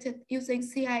calculated using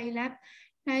CIE lab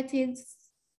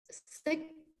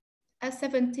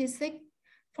 1976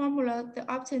 formula. The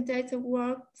obtained data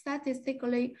were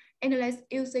statistically analyzed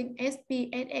using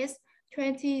SPSS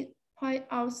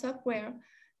 20.0 software.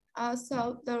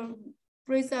 So the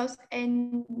results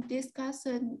and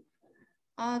discussion,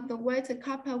 the weighted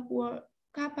kappa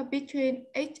between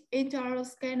each intraoral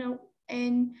scanner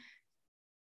and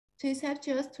 3-shape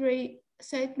terrestrial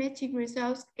shape matching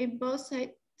results in both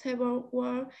tables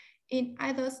were in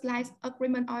either slight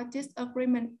agreement or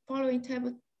disagreement following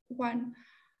table 1.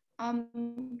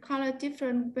 Color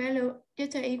different value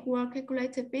delta E were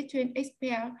calculated between each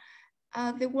pair.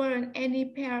 There weren't any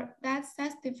pair that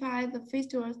satisfied the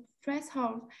visual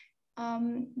threshold.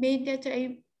 Mean delta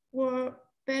E were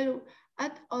value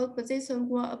at all positions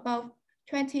were above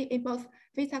 20 in both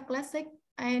Vita Classic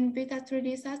and Vita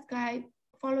 3D SAS guide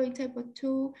following table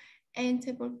 2 and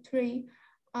table 3.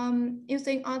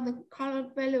 Using all the color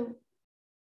value,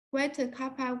 weighted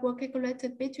kappa were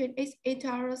calculated between each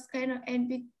intraoral scanner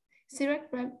and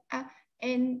cerebral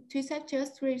and 3-shape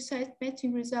terrestrial shape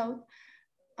matching result.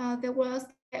 There was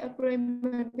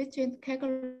agreement between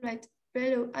calculated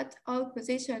value at all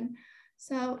positions.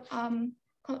 So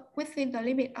within the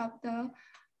limit of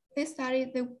this study,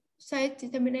 the shape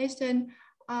determination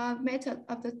method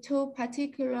of the two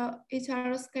particular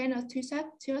intraoral scanners,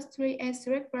 3-shape terrestrial and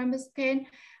cerebral scan,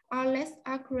 are less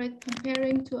accurate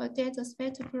comparing to a data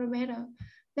spectrophotometer.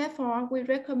 Therefore, we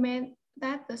recommend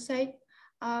that the shape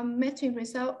matching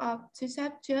result of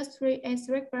 3-shape terrestrial and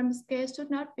cerebral scan should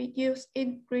not be used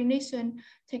in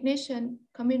clinician-technician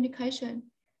communication.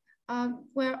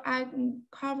 Where I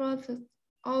cover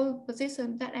all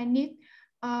positions that I need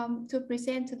to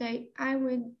present today, I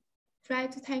will try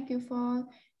to thank you for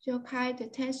your kind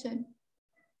attention.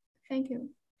 Thank you.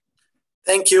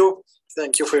 Thank you.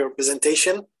 Thank you for your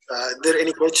presentation. Are there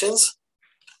any questions?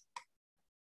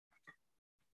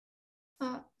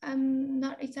 I'm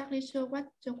not exactly sure what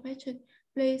your question.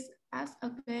 Please ask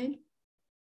again.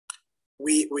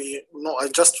 No, I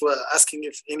just were asking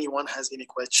if anyone has any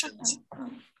questions.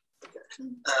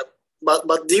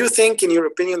 But do you think, in your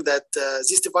opinion, that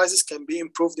these devices can be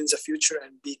improved in the future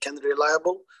and become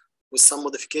reliable with some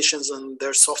modifications on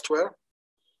their software?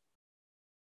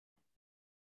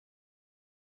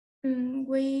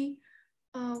 We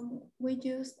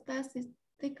use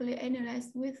statistically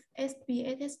analyzed with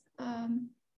SPSS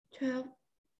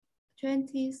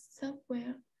 1220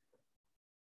 software.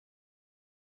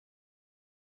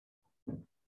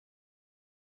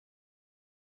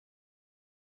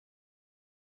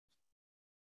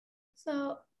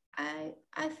 So I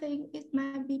think it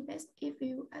might be best if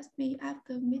you ask me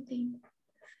after meeting.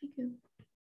 Thank you.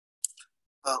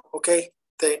 Okay,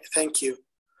 thank you.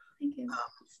 Thank you.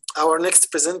 Our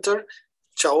next presenter,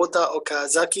 Chaota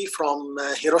Okazaki from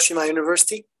Hiroshima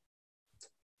University.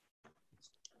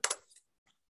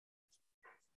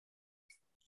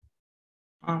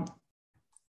 Can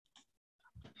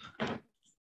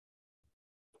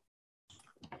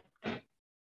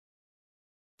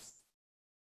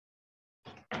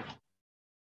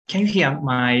you hear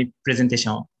my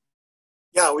presentation?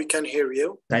 Yeah, we can hear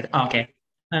you. Right. Okay.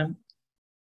 I'm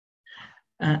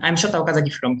Shota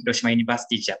Okazaki from Hiroshima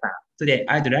University, Japan. Today,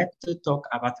 I'd like to talk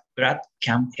about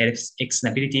GradCam helps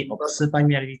explainability of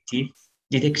supernumerarity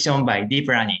detection by deep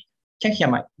learning. Can you hear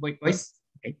my voice?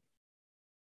 Okay.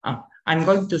 I'm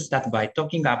going to start by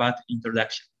talking about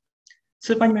introduction.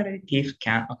 Supernumerarity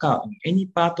can occur in any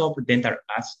part of dental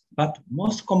arch, but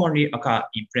most commonly occur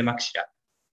in premaxilla.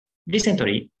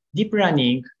 Recently, deep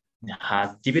learning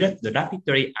has developed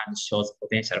rapidly and shows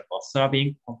potential for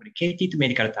solving complicated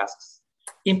medical tasks.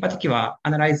 In particular,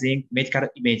 analyzing medical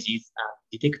images and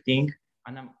detecting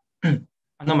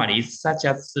anomalies such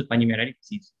as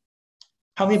supernumeraries.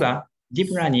 However,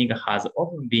 deep learning has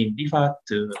often been referred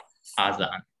to as a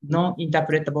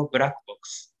non-interpretable black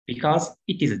box because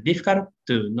it is difficult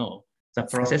to know the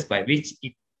process by which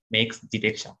it makes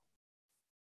detection.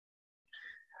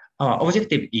 Our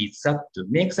objective is that to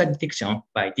make the detection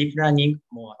by deep learning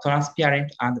more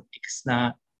transparent and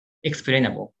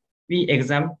explainable. We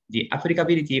examine the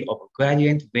applicability of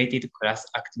gradient-weighted class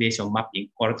activation mapping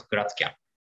called GradCam.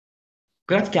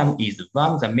 GradCam is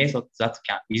one of the methods that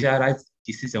can visualize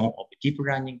decision of deep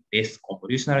learning-based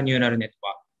convolutional neural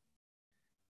network.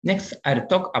 Next, I'll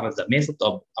talk about the method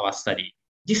of our study.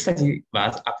 This study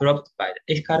was approved by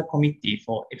the Ethical Committee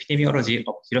for Epidemiology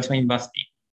of Hiroshima University.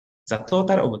 The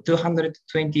total of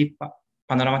 220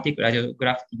 panoramic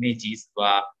radiograph images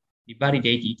were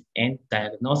validated and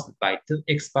diagnosed by 2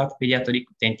 expert pediatric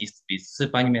dentists with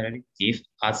supernumeraries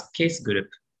as case group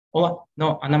or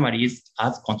no anomalies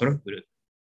as control group.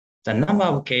 The number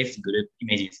of case group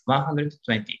images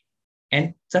 120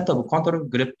 and that of control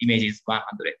group images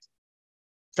 100.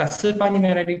 The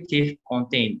supernumeraries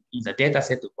contained in the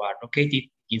dataset were located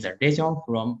in the region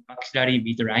from maxillary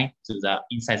midline to the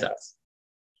incisors.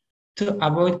 To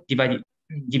avoid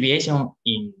deviation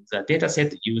in the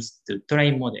dataset used to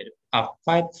train model, a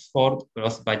 5-fold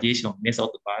cross-validation method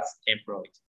was employed.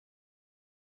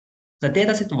 The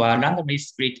dataset were randomly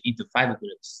split into 5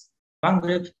 groups. One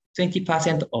group,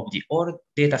 20% of the whole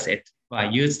dataset, were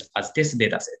used as test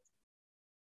dataset,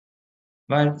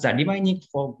 while the remaining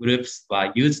 4 groups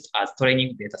were used as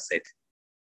training dataset.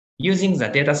 Using the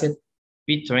dataset,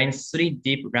 we trained 3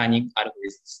 deep learning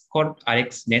algorithms called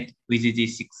AlexNet,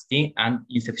 WGG16, and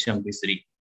Inception V3.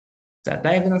 The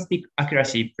diagnostic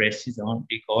accuracy, precision,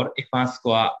 recall, F1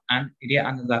 score, and area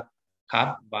under the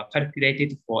curve were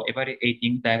calculated for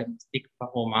evaluating diagnostic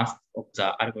performance of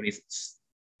the algorithms.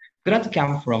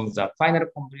 GradCam from the final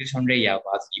convolution layer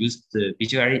was used to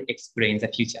visually explain the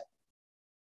future.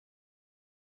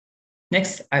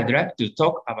 Next, I'd like to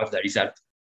talk about the result.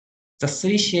 The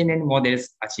 3 CNN models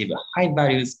achieve high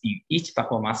values in each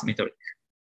performance metric.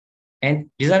 And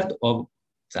result of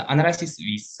the analysis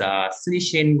with the 3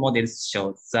 CNN models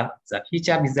shows that the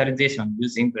feature visualization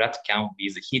using GradCam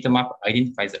with heat map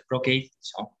identifies the location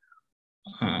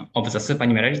of the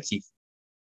supernumeraries.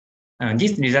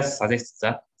 This result suggests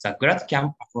that the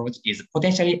GradCam approach is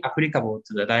potentially applicable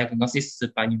to the diagnosis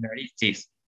supernumeraries.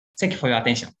 Thank you for your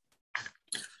attention.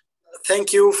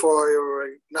 Thank you for your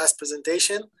nice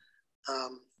presentation.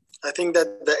 I think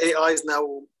that the AI is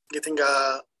now getting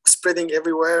spreading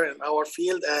everywhere in our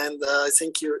field, and I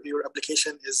think your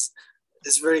application is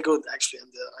very good actually,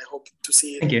 and I hope to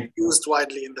see it used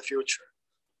widely in the future.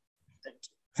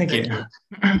 Thank you.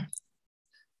 Thank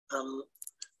you.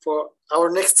 For our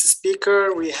next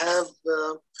speaker, we have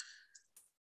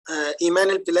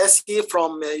Emmanuel Pilesi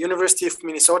from University of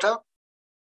Minnesota.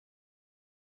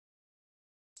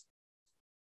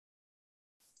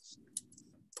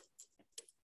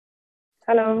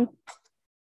 Hello.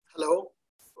 Hello.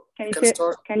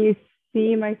 Can you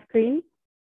see my screen?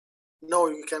 No,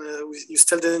 you can. You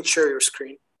still didn't share your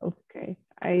screen. Okay,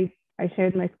 I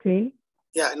shared my screen.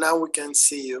 Yeah, now we can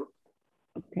see you.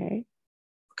 Okay.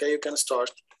 Okay, you can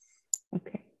start.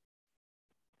 Okay.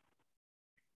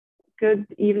 Good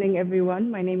evening,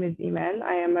 everyone. My name is Iman.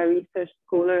 I am a research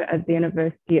scholar at the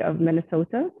University of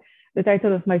Minnesota. The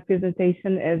title of my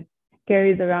presentation is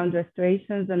Carries Around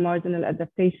Restorations and Marginal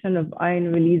Adaptation of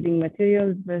Ion-Releasing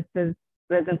Materials versus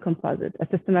Resin Composite, a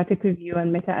systematic review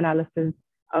and meta-analysis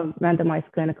of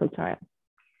randomized clinical trials.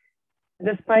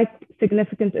 Despite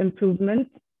significant improvements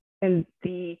in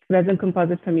the resin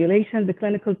composite formulation, the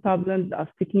clinical problems of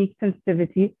technique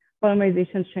sensitivity,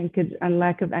 polymerization shrinkage, and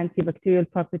lack of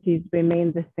antibacterial properties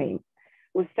remain the same,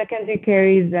 with secondary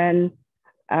caries and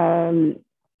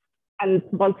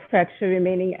bulk fracture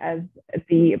remaining as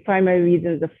the primary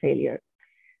reasons of failure.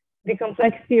 The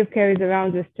complexity of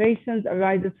caries-around restorations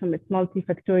arises from its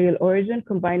multifactorial origin,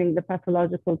 combining the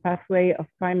pathological pathway of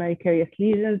primary carious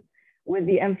lesions with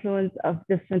the influence of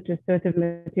different restorative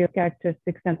material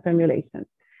characteristics and formulations.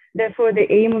 Therefore,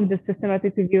 the aim of the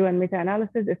systematic review and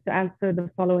meta-analysis is to answer the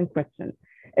following questions.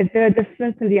 Is there a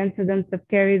difference in the incidence of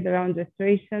caries-around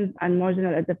restorations and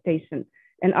marginal adaptation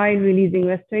in iron-releasing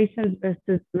restorations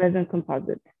versus resin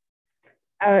composites?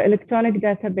 Our electronic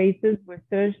databases were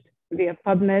searched via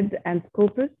PubMed and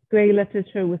Scopus. Gray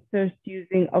literature was searched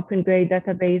using Open Gray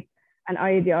database and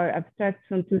IADR abstracts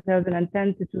from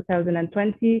 2010 to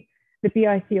 2020. The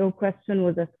PICO question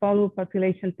was as follows: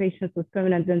 population patients with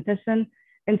permanent dentition,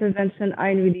 intervention,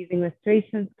 iron-releasing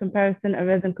restorations, comparison, a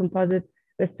resin composite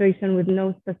restoration with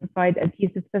no specified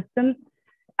adhesive system.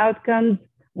 Outcomes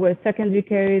were secondary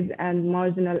caries and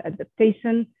marginal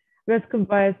adaptation. Risk of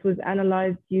bias was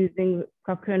analyzed using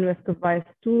Cochrane risk of bias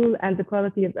tool, and the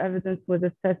quality of evidence was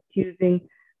assessed using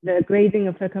the grading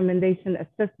of recommendation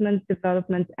assessment,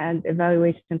 development, and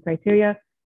evaluation criteria,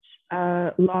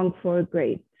 long for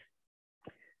grades.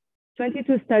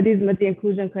 22 studies met the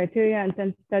inclusion criteria, and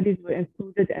 10 studies were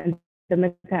included in the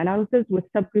meta-analysis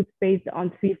with subgroups based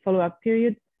on 3 follow-up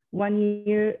periods: 1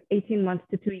 year, 18 months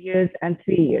to 2 years, and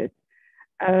 3 years.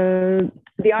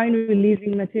 The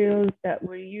iron-releasing materials that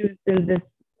were used in this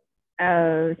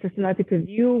systematic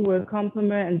review were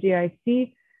Compomer and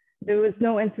GIC. There was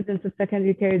no incidence of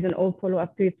secondary caries in all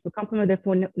follow-up periods for Compomer,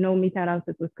 therefore no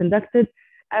meta-analysis was conducted.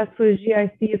 As for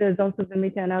GIC, the results of the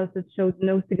meta-analysis showed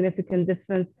no significant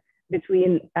difference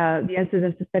between the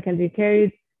incidence of secondary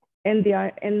caries in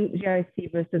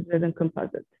GIC versus resin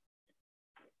composites.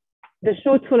 The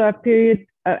short follow-up period,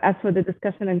 as for the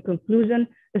discussion and conclusion,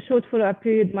 the short follow-up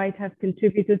period might have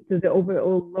contributed to the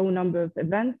overall low number of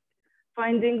events.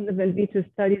 Findings of in vitro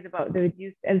studies about the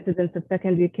reduced incidence of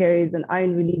secondary caries and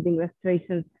iron-releasing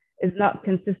restorations is not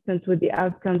consistent with the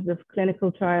outcomes of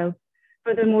clinical trials.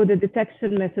 Furthermore, the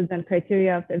detection methods and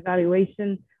criteria of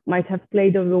evaluation might have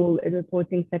played a role in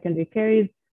reporting secondary caries.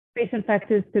 Patient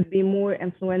factors could be more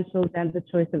influential than the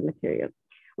choice of materials.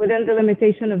 Within the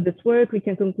limitation of this work, we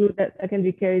can conclude that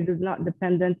secondary caries is not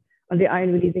dependent on the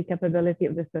iron-releasing capability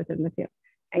of the restorative material.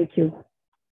 Thank you.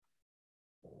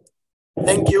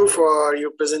 Thank you for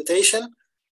your presentation.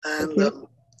 And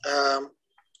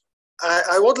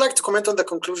I would like to comment on the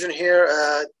conclusion here.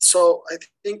 So I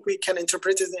think we can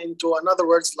interpret it into another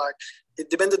words, like it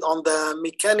depended on the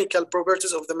mechanical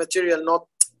properties of the material, not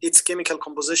its chemical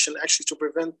composition, actually to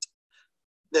prevent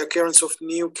the occurrence of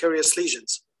new carious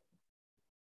lesions.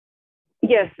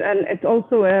 Yes, and it's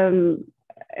also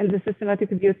in the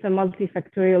systematic review, it's a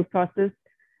multifactorial process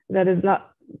that is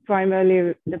not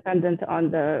primarily dependent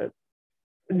on the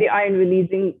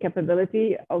iron-releasing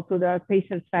capability. Also, there are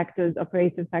patient factors,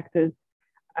 operative factors.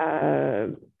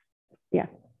 Yeah.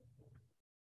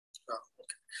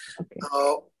 Okay.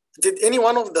 Did any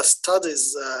one of the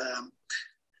studies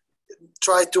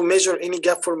try to measure any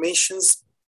gap formations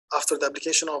after the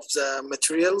application of the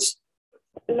materials?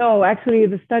 No, actually,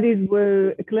 the studies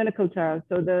were clinical trials.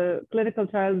 So the clinical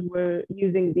trials were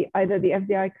using either the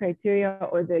FDI criteria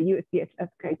or the USPHS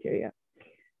criteria.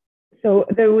 So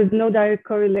there was no direct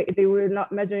correlation. They were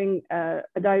not measuring a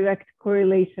direct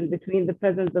correlation between the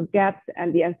presence of gaps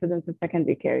and the incidence of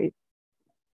secondary caries.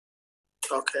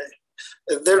 Okay.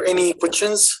 Are there any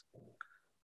questions?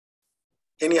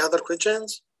 Any other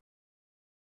questions?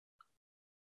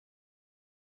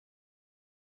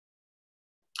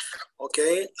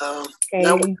 Okay.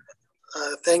 Now,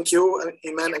 thank you,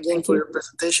 Iman, again for your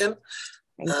presentation.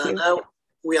 Thank you. Now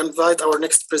we invite our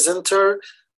next presenter,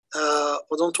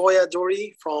 Odontoya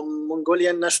Dori from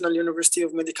Mongolian National University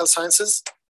of Medical Sciences.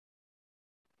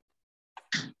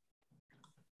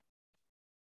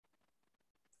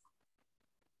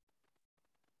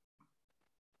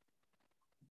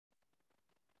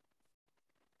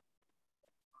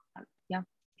 Yeah,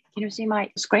 can you see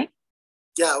my screen?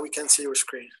 Yeah, we can see your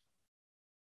screen.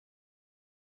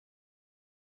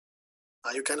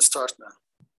 You can start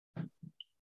now.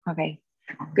 Okay.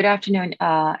 Good afternoon,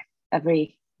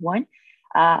 everyone.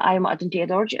 I am Odontoya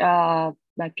Dori,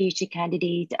 my PhD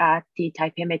candidate at the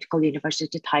Taipei Medical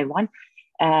University, Taiwan.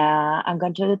 I'm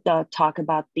going to talk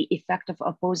about the effect of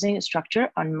opposing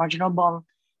structure on marginal bone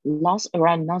loss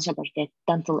around non-supported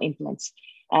dental implants.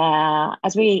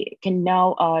 As we can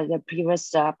know, the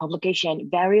previous publication,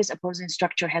 various opposing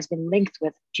structure has been linked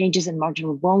with changes in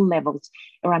marginal bone levels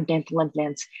around dental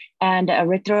implants. And a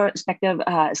retrospective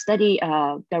study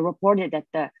that reported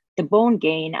that the bone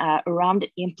gain around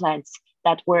implants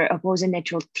that were opposing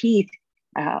natural teeth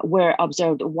were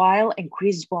observed, while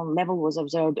increased bone level was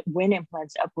observed when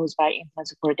implants opposed by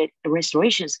implant-supported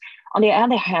restorations. On the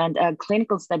other hand, a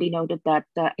clinical study noted that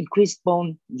increased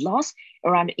bone loss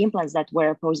around implants that were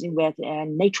opposing with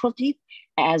natural teeth,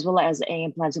 as well as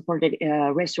implant-supported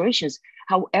restorations.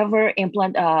 However,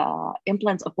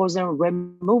 implants opposing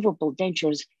removable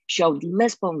dentures showed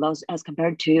less bone loss as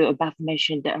compared to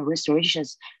above-mentioned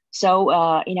restorations. So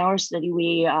in our study,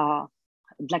 we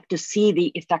like to see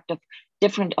the effect of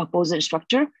different opposite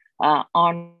structure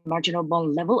on marginal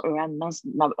bone level around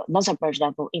non-submerged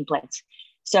dental implants.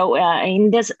 So in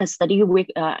this study, we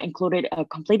included a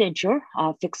complete denture,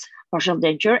 fixed partial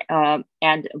denture,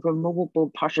 and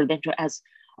removable partial denture as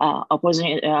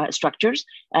opposing structures.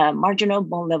 Marginal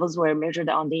bone levels were measured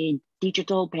on the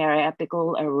digital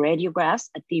periapical radiographs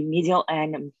at the medial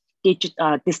and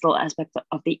distal aspects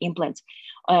of the implants.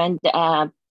 And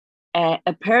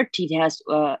a paired t-test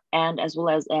and as well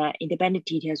as independent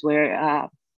t-tests were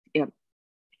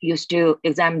used to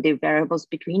examine the variables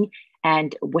between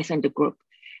and within the group.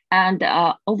 And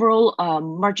overall,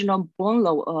 marginal bone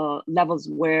levels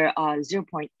were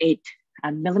 0.8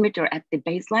 millimeter at the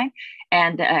baseline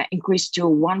and increased to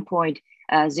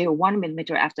 1.01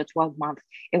 millimeter after 12 months.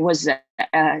 It was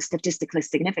statistically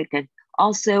significant.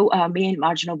 Also, mean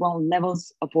marginal bone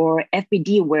levels for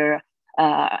FBD were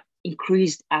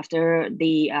increased after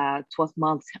the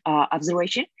 12-month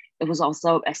observation. It was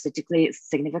also statistically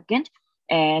significant.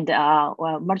 And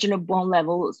marginal bone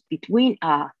levels between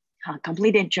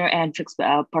complete denture and fixed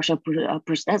partial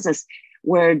prosthesis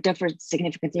were differed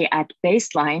significantly at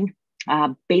baseline,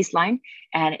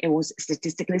 and it was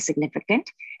statistically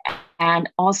significant. And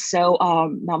also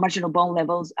marginal bone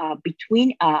levels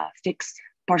between fixed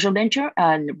partial denture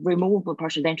and removable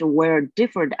partial denture were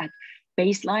differed at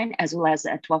baseline as well as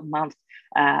at 12 months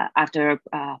after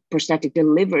prosthetic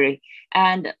delivery.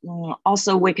 And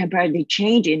also we compared the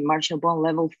change in marginal bone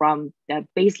level from the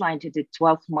baseline to the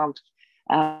 12th month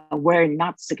were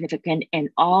not significant in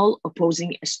all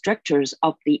opposing structures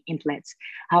of the implants.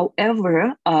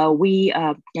 However,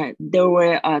 there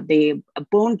were the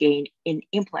bone gain in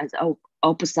implants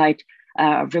opposite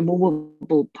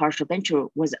removable partial denture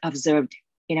was observed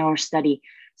in our study.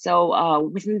 So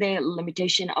within the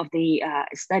limitation of the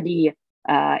study,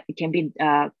 it can be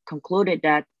concluded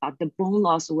that the bone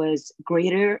loss was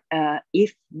greater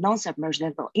if non-submerged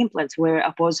dental implants were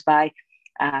opposed by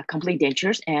complete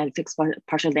dentures and fixed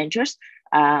partial dentures.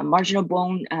 Marginal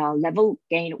bone level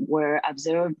gain were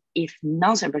observed if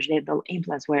non-submerged dental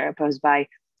implants were opposed by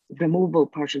removable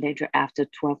partial denture after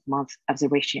 12 months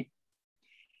observation.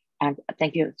 And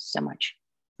thank you so much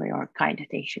for your kind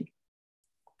attention.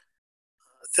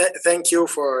 Thank you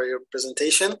for your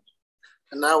presentation.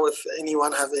 And now if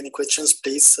anyone have any questions,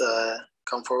 please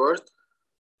come forward.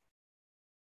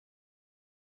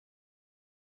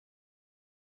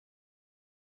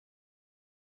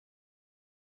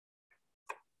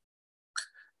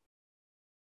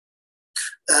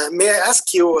 May I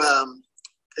ask you,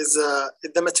 is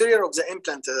the material of the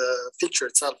implant fixture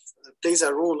itself plays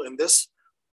a role in this?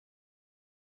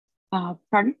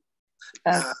 Pardon?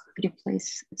 Could you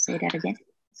please say that again?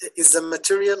 Is the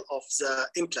material of the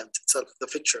implant itself, the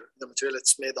fixture, the material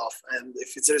it's made of, and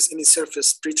if there's any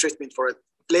surface pre-treatment for it,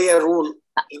 play a role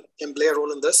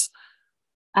in this?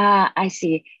 I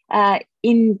see.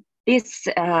 In this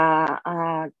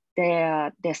the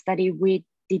study, we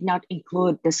did not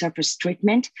include the surface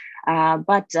treatment,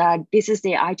 but this is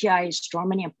the ITI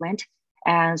Straumann implant,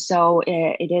 and so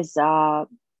it is the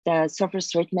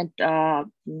surface treatment.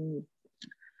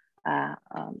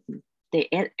 The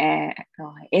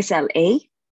SLA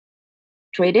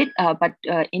treated, but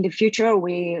in the future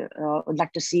we would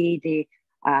like to see the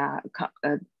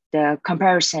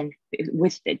comparison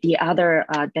with the other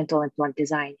dental implant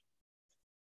design.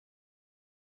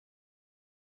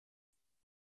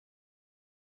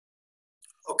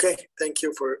 Okay, thank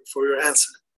you for your answer.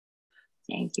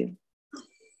 Thank you.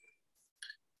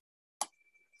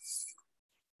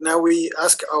 Now we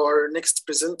ask our next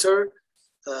presenter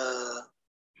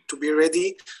to be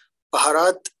ready,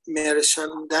 Bharat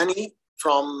Mershandani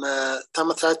from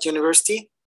Thammasat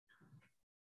University.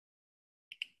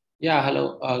 Yeah,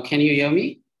 hello. Can you hear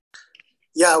me?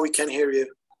 Yeah, we can hear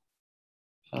you.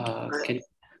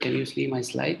 Can you see my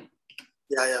slide?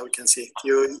 Yeah, we can see.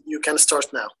 You can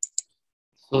start now.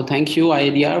 So thank you,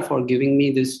 IDR, for giving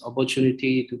me this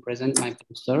opportunity to present my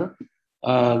poster.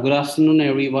 Good afternoon,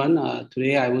 everyone.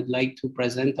 Today I would like to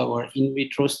present our in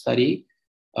vitro study,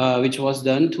 which was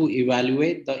done to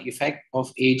evaluate the effect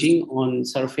of aging on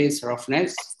surface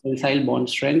roughness, tensile bond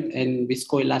strength, and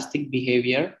viscoelastic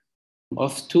behavior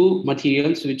of two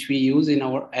materials which we use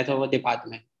at our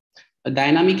department: a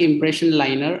dynamic impression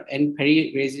liner and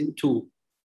peri-resin 2.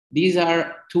 These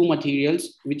are two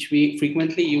materials which we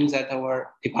frequently use at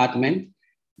our department.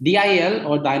 DIL,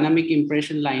 or dynamic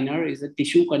impression liner, is a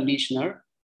tissue conditioner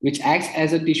which acts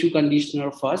as a tissue conditioner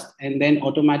first and then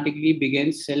automatically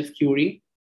begins self-curing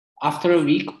after a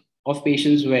week of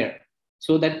patient's wear,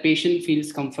 so that patient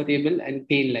feels comfortable and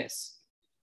painless.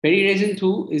 Peri-resin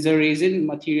 2 is a resin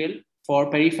material for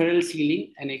peripheral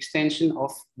sealing and extension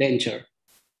of denture.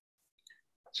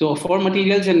 So for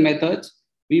materials and methods,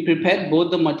 we prepared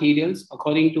both the materials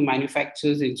according to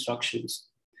manufacturer's instructions.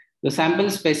 The sample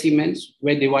specimens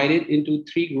were divided into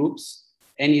 3 groups,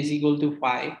 n is equal to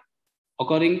 5,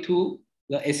 according to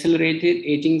the accelerated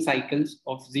aging cycles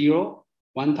of 0,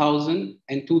 1000,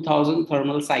 and 2000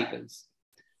 thermal cycles.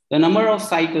 The number of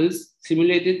cycles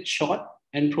simulated short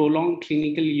and prolonged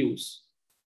clinical use.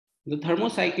 The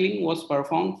thermocycling was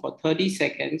performed for 30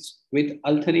 seconds with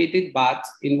alternated baths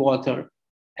in water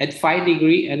at 5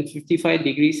 degrees and 55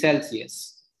 degrees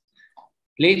Celsius.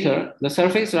 Later, the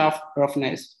surface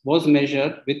roughness was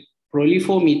measured with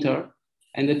prolifometer,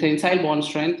 and the tensile bond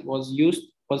strength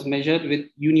was measured with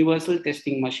universal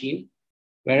testing machine,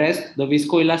 whereas the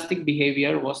viscoelastic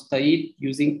behavior was studied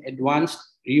using advanced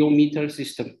rheometer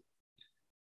system.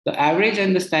 The average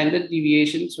and the standard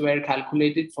deviations were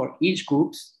calculated for each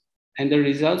groups, and the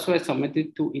results were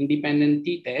submitted to independent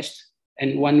t-test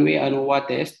and one-way ANOVA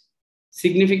test.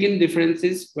 Significant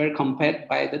differences were compared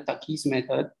by the Takis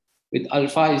method with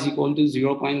alpha is equal to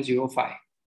 0.05.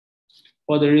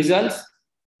 For the results,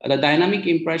 the dynamic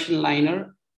impression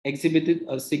liner exhibited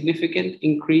a significant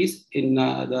increase in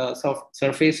the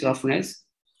surface roughness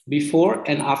before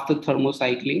and after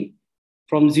thermocycling,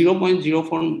 from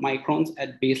 0.04 microns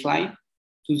at baseline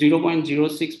to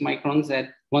 0.06 microns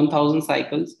at 1000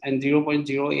 cycles and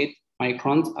 0.08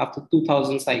 microns after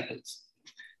 2000 cycles.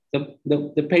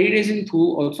 The peri-resin 2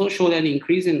 also showed an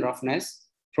increase in roughness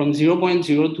from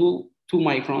 0.022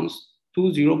 microns to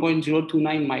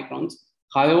 0.029 microns.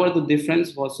 However, the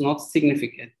difference was not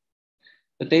significant.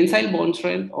 The tensile bond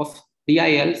strength of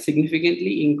DIL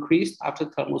significantly increased after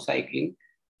thermocycling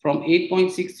from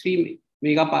 8.63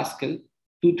 megapascal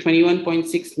to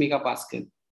 21.6 megapascal,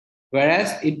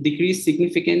 whereas it decreased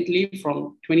significantly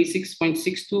from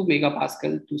 26.62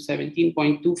 megapascal to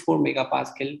 17.24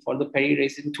 megapascal for the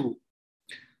peri-resin 2.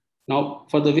 Now,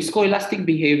 for the viscoelastic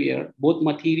behavior, both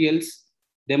materials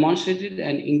demonstrated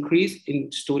an increase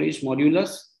in storage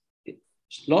modulus,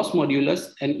 loss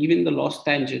modulus, and even the loss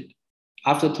tangent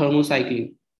after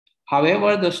thermocycling.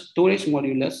 However, the storage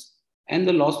modulus and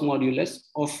the loss modulus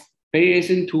of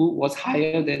peri-resin 2 was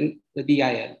higher than the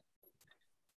DIL.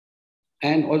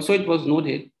 And also it was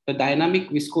noted the dynamic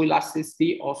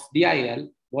viscoelasticity of DIL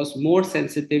was more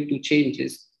sensitive to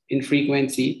changes in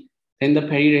frequency than the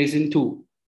peri-resin 2.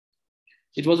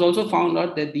 It was also found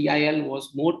out that DIL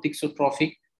was more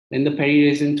thixotrophic than the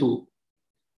peri-resin 2.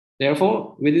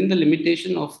 Therefore, within the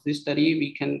limitation of this study,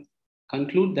 we can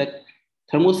conclude that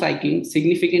thermocycling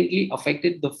significantly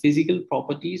affected the physical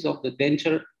properties of the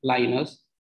denture liners.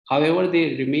 However,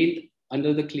 they remained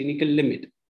under the clinical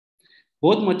limit.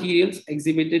 Both materials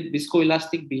exhibited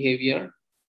viscoelastic behavior,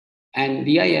 and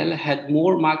DIL had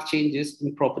more marked changes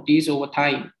in properties over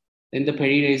time than the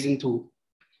peri-resin 2.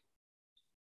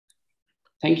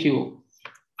 Thank you.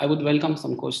 I would welcome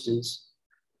some questions.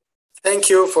 Thank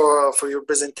you for your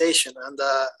presentation. And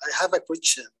I have a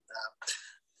question.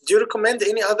 Do you recommend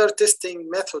any other testing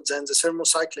methods than the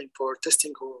thermocycling for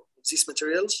testing of these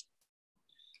materials?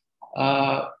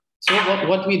 So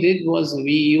what we did was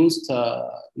we used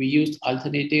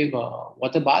alternative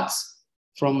water baths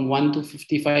from 1 to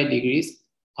 55 degrees.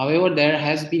 However, there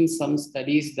has been some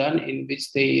studies done in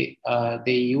which they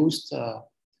used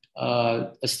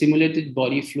a stimulated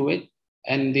body fluid,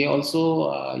 and they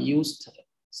also used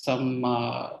some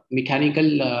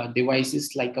mechanical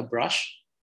devices like a brush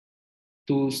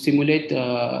to stimulate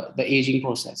the aging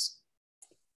process.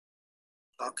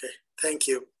 Okay, thank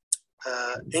you.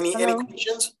 Any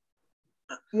questions?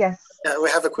 Yes. Yeah, we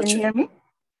have a question. Can you hear me?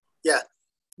 Yeah.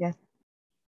 Yes.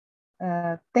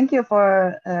 Thank you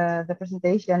for the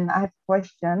presentation. I have a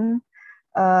question.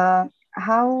 How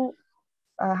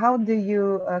do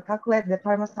you calculate the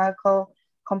thermocycle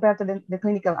compared to the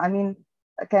clinical? I mean,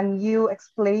 can you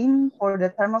explain for the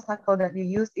thermocycle that you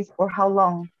use is for how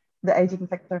long, the aging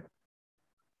factor?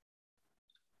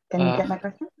 Can you get my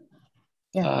question?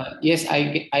 Yeah. Yes,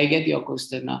 I get your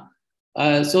question now.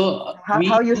 So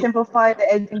how you simplify the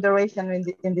aging duration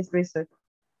in this research?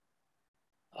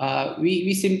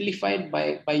 We simplified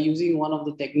by using one of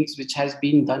the techniques which has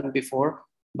been done before,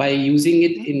 by using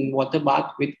it in water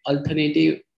bath with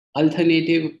alternative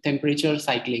temperature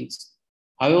cyclings.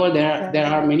 However, there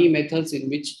are many methods in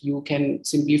which you can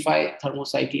simplify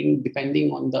thermocycling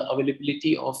depending on the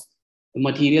availability of the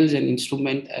materials and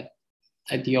instrument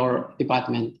at your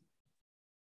department.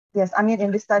 Yes, I mean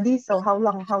in this study. So how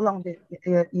long did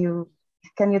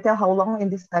can you tell how long in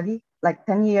this study? Like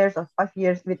 10 years or 5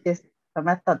 years with this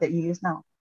method that you use now?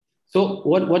 So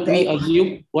what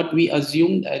we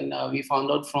assumed and we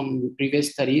found out from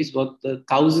previous studies was the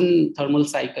 1,000 thermal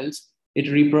cycles. It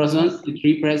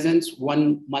represents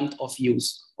 1 month of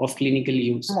use, of clinical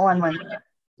use. 1 month.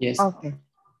 Yes. Okay.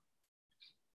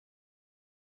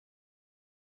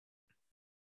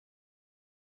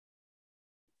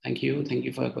 Thank you. Thank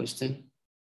you for your question.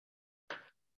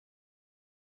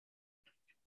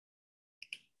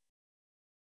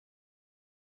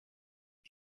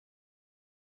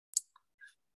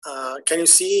 Can you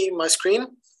see my screen?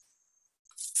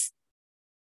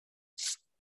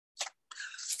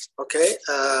 Okay,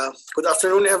 good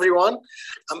afternoon, everyone.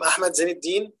 I'm Ahmed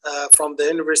Zainuddin from the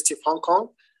University of Hong Kong.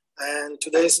 And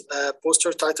today's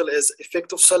poster title is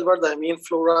Effect of Silver Diamine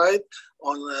Fluoride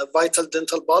on Vital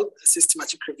Dental Bulb, a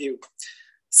Systematic Review.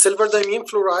 Silver diamine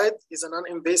fluoride is a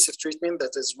non-invasive treatment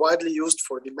that is widely used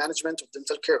for the management of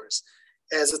dental caries.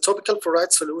 As a topical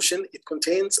fluoride solution, it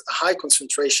contains a high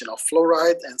concentration of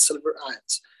fluoride and silver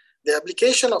ions. The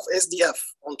application of SDF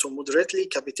onto moderately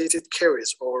cavitated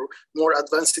caries or more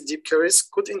advanced deep caries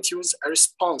could induce a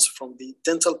response from the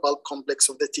dental bulb complex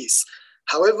of the teeth.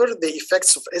 However, the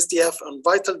effects of SDF on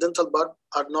vital dental bulb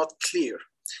are not clear.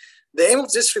 The aim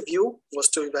of this review was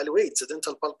to evaluate the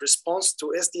dental bulb response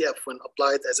to SDF when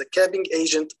applied as a capping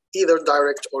agent, either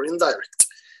direct or indirect.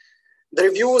 The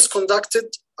review was conducted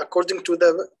according to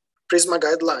the PRISMA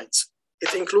guidelines.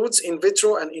 It includes in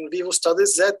vitro and in vivo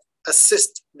studies that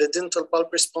assist the dental bulb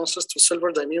responses to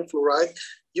silver diamine fluoride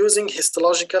using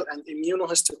histological and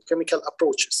immunohistochemical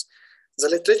approaches. The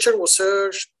literature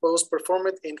research was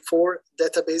performed in 4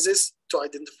 databases to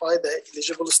identify the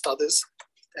eligible studies,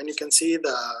 and you can see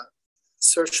the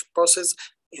search process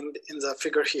in the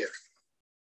figure here.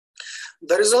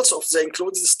 The results of the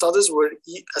included studies were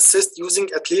assessed using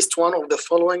at least one of the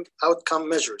following outcome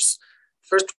measures.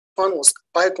 First one was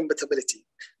biocompatibility.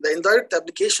 The indirect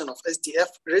application of SDF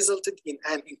resulted in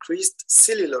an increased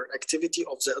cellular activity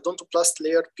of the odontoplast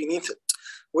layer beneath it,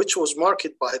 which was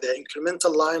marked by the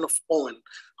incremental line of Owen,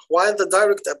 while the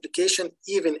direct application,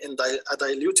 even in a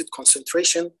diluted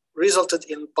concentration, resulted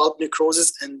in pulp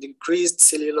necrosis and increased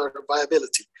cellular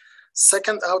viability.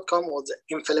 Second outcome was the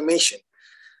inflammation.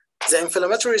 The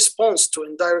inflammatory response to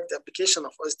indirect application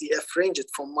of SDF ranged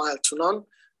from mild to none,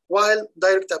 while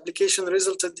direct application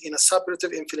resulted in a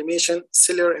suppurative inflammation,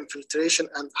 cellular infiltration,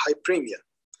 and hyperemia.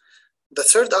 The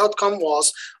third outcome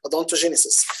was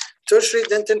odontogenesis. Tertiary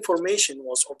dentin formation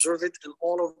was observed in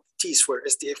all of the teeth where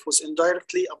SDF was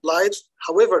indirectly applied.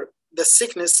 However, the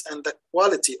thickness and the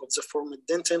quality of the formed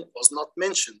dentin was not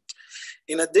mentioned.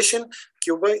 In addition,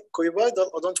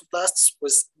 cuboidal odontoplasts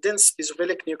with dense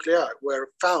isophilic nuclei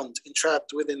were found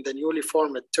entrapped within the newly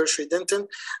formed tertiary dentin,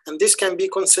 and this can be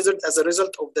considered as a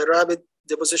result of the rapid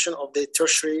deposition of the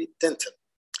tertiary dentin.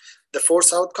 The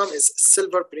fourth outcome is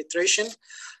silver penetration.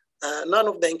 None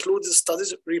of the included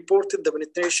studies reported the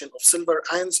penetration of silver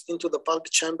ions into the pulp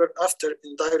chamber after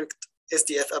indirect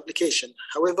SDF application.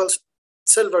 However,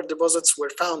 silver deposits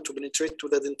were found to penetrate to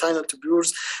the dentinal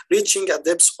tubules, reaching a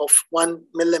depth of 1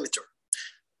 millimeter.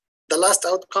 The last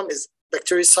outcome is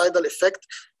bactericidal effect.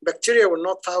 Bacteria were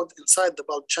not found inside the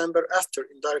bulb chamber after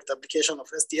indirect application of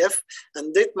SDF,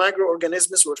 and dead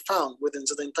microorganisms were found within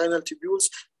the dentinal tubules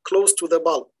close to the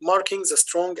bulb, marking the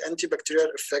strong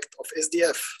antibacterial effect of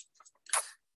SDF.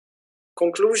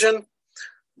 Conclusion: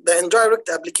 the indirect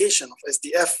application of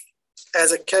SDF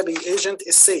as a capping agent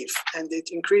is safe, and it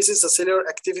increases the cellular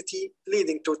activity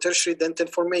leading to tertiary dentin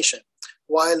formation,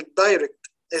 while direct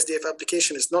SDF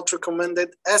application is not recommended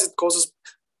as it causes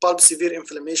pulp severe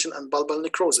inflammation and bulbal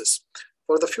necrosis.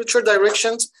 For the future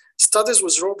directions, studies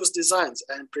with robust designs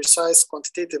and precise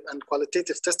quantitative and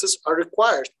qualitative tests are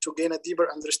required to gain a deeper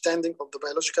understanding of the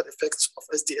biological effects of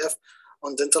SDF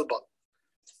on dental bulb.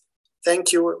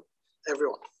 Thank you,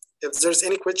 everyone. If there's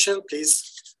any question, please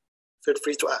feel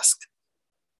free to ask.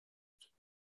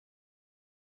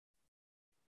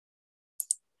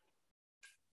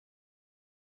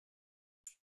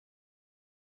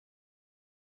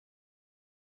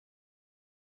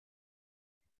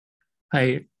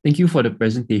 Hi, thank you for the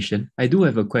presentation. I do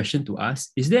have a question to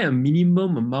ask. Is there a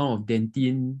minimum amount of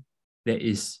dentin that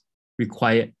is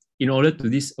required in order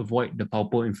to avoid the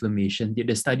pulpal inflammation? Did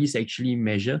the studies actually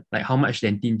measure like how much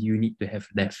dentin do you need to have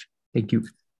left? Thank you.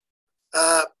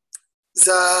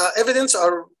 The evidence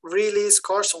are really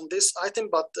scarce on this item,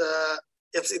 but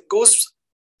if it goes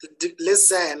less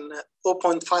than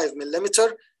 0.5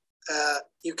 millimeter,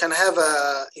 you can have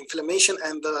inflammation,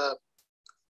 and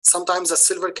sometimes the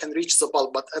silver can reach the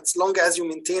bulb. But as long as you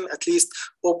maintain at least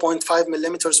 0.5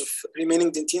 millimeters of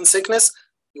remaining dentine thickness,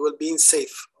 you will be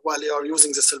safe while you are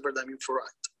using the silver diamine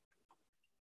fluoride.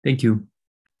 Thank you.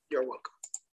 You're welcome.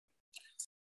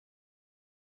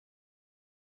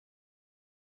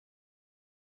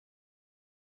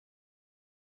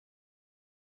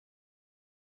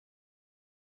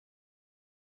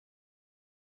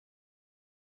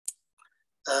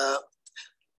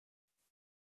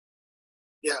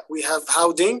 Yeah, we have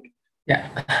Hao Ding. Yeah.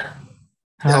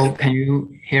 How can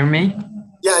you hear me?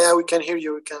 Yeah, we can hear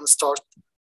you. We can start.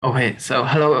 Okay, so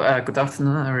hello, good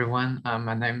afternoon, everyone.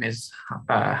 My name is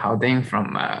Hao Ding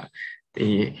from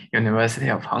the University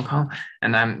of Hong Kong,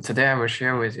 and today I will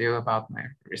share with you about my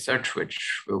research,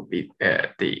 which will be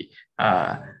the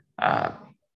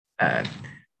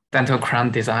dental crown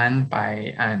design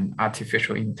by an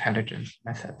artificial intelligence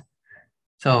method.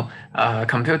 So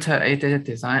computer-aided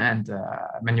design and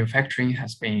manufacturing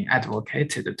has been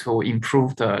advocated to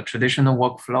improve the traditional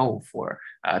workflow for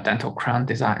dental crown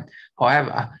design.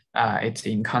 However, it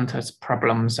encounters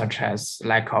problems such as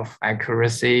lack of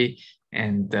accuracy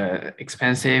and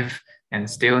expensive and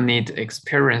still need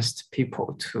experienced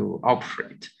people to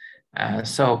operate.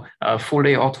 So a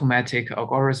fully automatic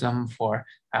algorithm for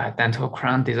dental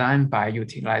crown design by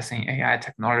utilizing AI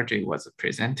technology was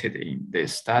presented in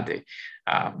this study.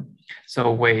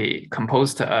 So we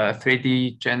composed a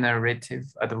 3D generative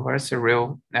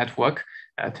adversarial network,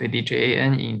 3D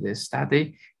GAN, in this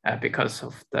study. Because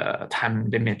of the time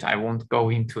limit, I won't go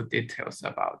into details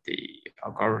about the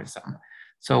algorithm.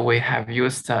 So we have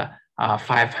used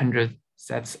 500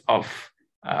 sets of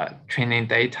training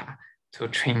data to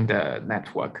train the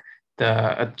network.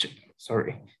 The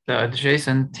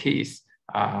adjacent teeth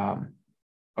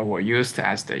were used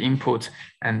as the input,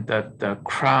 and the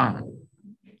crown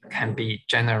can be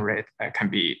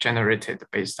generated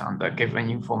based on the given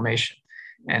information.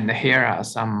 And here are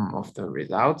some of the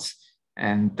results.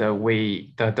 And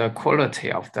the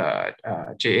quality of the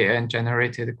GAN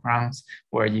generated crowns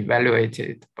were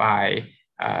evaluated by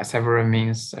several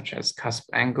means, such as cusp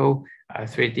angle,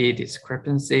 3D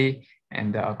discrepancy,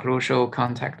 and the occlusal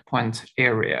contact point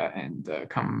area, and the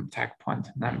contact point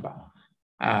number.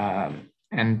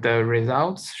 And the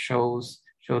results showed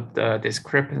the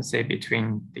discrepancy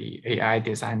between the AI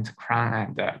designed crown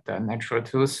and the natural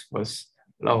tooth was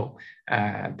low.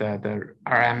 The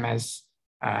RMS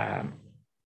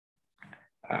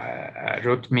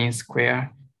root mean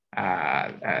square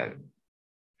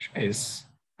is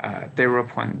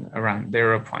around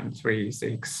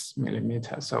 0.36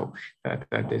 millimeters. So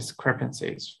the discrepancy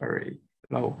is very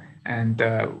low. And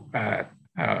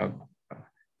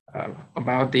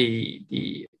about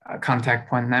the contact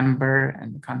point number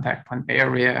and contact point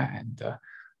area and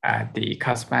the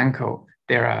cusp angle,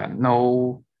 there are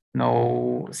no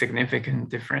significant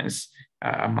difference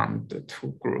among the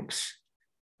two groups.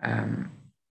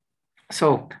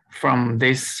 So from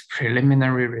these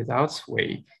preliminary results,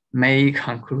 we may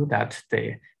conclude that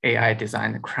the AI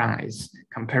designed crown is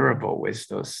comparable with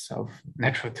those of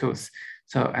natural tooth.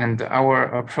 So, and our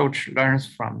approach learns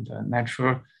from the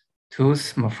natural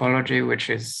tooth morphology, which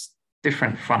is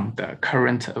different from the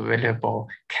current available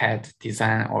CAD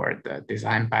design or the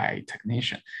design by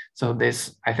technician. So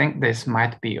I think this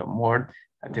might be a more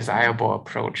desirable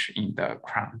approach in the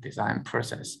crown design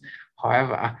process.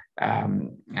 However,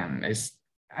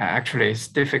 it's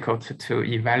difficult to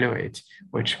evaluate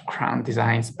which crown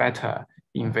design is better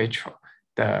in vitro.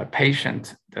 The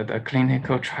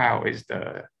clinical trial is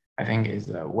the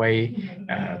way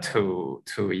to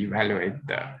evaluate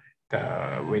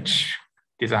which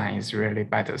design is really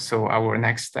better. So our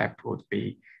next step would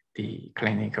be the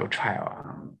clinical trial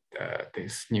on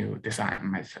this new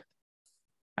design method.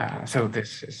 So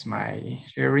this is my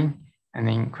sharing.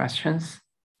 Any questions?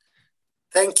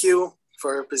 Thank you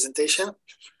for your presentation.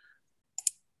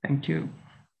 Thank you.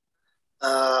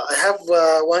 I have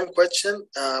one question.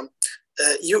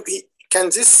 Can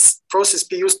this process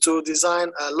be used to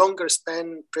design a longer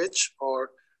span bridge, or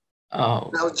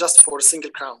now just for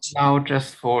single crowns? Now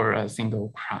just for a single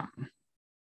crown,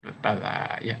 but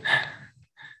yeah.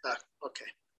 Okay,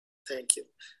 thank you.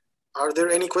 Are there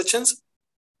any questions?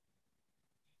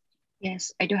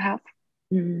 Yes, I do have.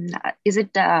 Is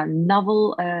it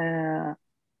novel,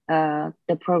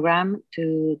 the program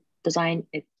to design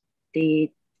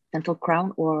the dental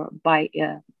crown, or by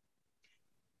the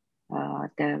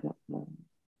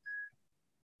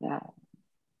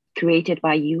created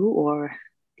by you or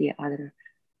the other?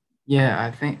 Yeah,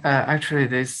 I think actually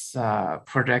this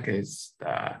project is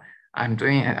I'm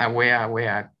doing it. We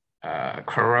are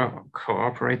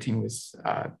cooperating with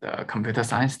the computer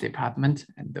science department,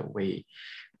 and we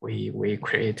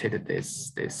created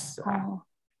this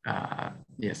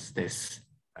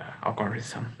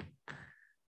algorithm.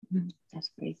 That's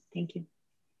great. Thank you.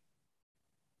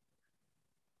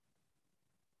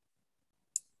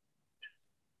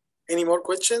 Any more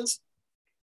questions?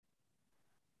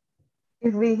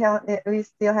 If we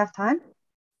still have time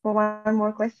for one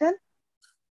more question.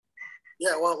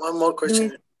 Yeah, one more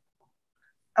question.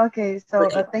 Okay, so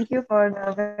thank you for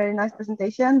the very nice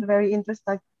presentation, very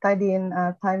interesting, tidy, and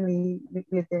timely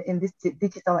in this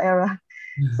digital era.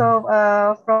 Mm-hmm. So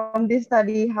from this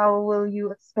study, how will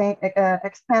you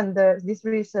expand this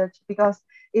research? Because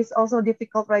it's also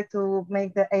difficult, right, to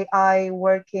make the AI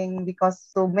working, because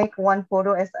to make one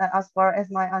photo, as far as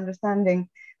my understanding,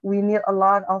 we need a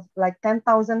lot of like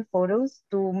 10,000 photos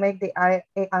to make the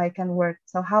AI can work.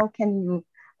 So how can you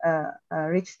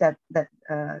reach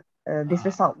this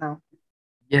result now?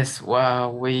 Yes,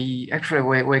 well, we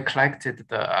collected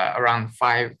around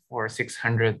 500 or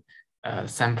 600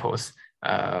 samples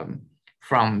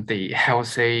from the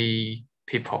healthy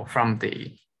people, from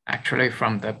the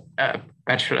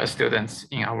bachelor students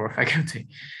in our faculty,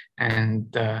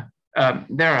 and there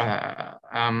are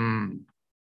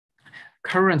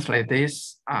currently the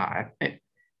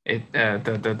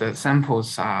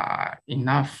samples are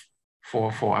enough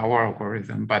for our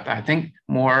algorithm, but I think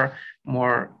more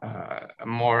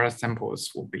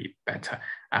samples will be better.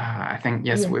 I think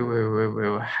yes, we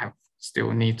will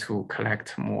still need to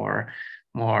collect more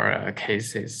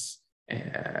cases.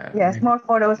 Yes, more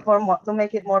photos to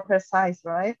make it more precise,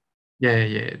 right?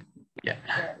 Yeah.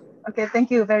 Okay,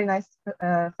 thank you. Very nice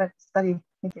study.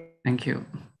 Thank you. Thank you.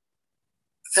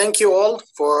 Thank you all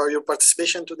for your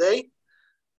participation today.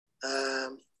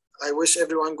 I wish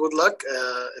everyone good luck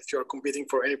if you're competing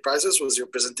for any prizes with your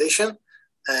presentation.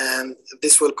 And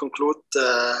this will conclude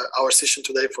our session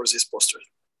today for this poster.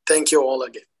 Thank you all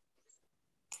again.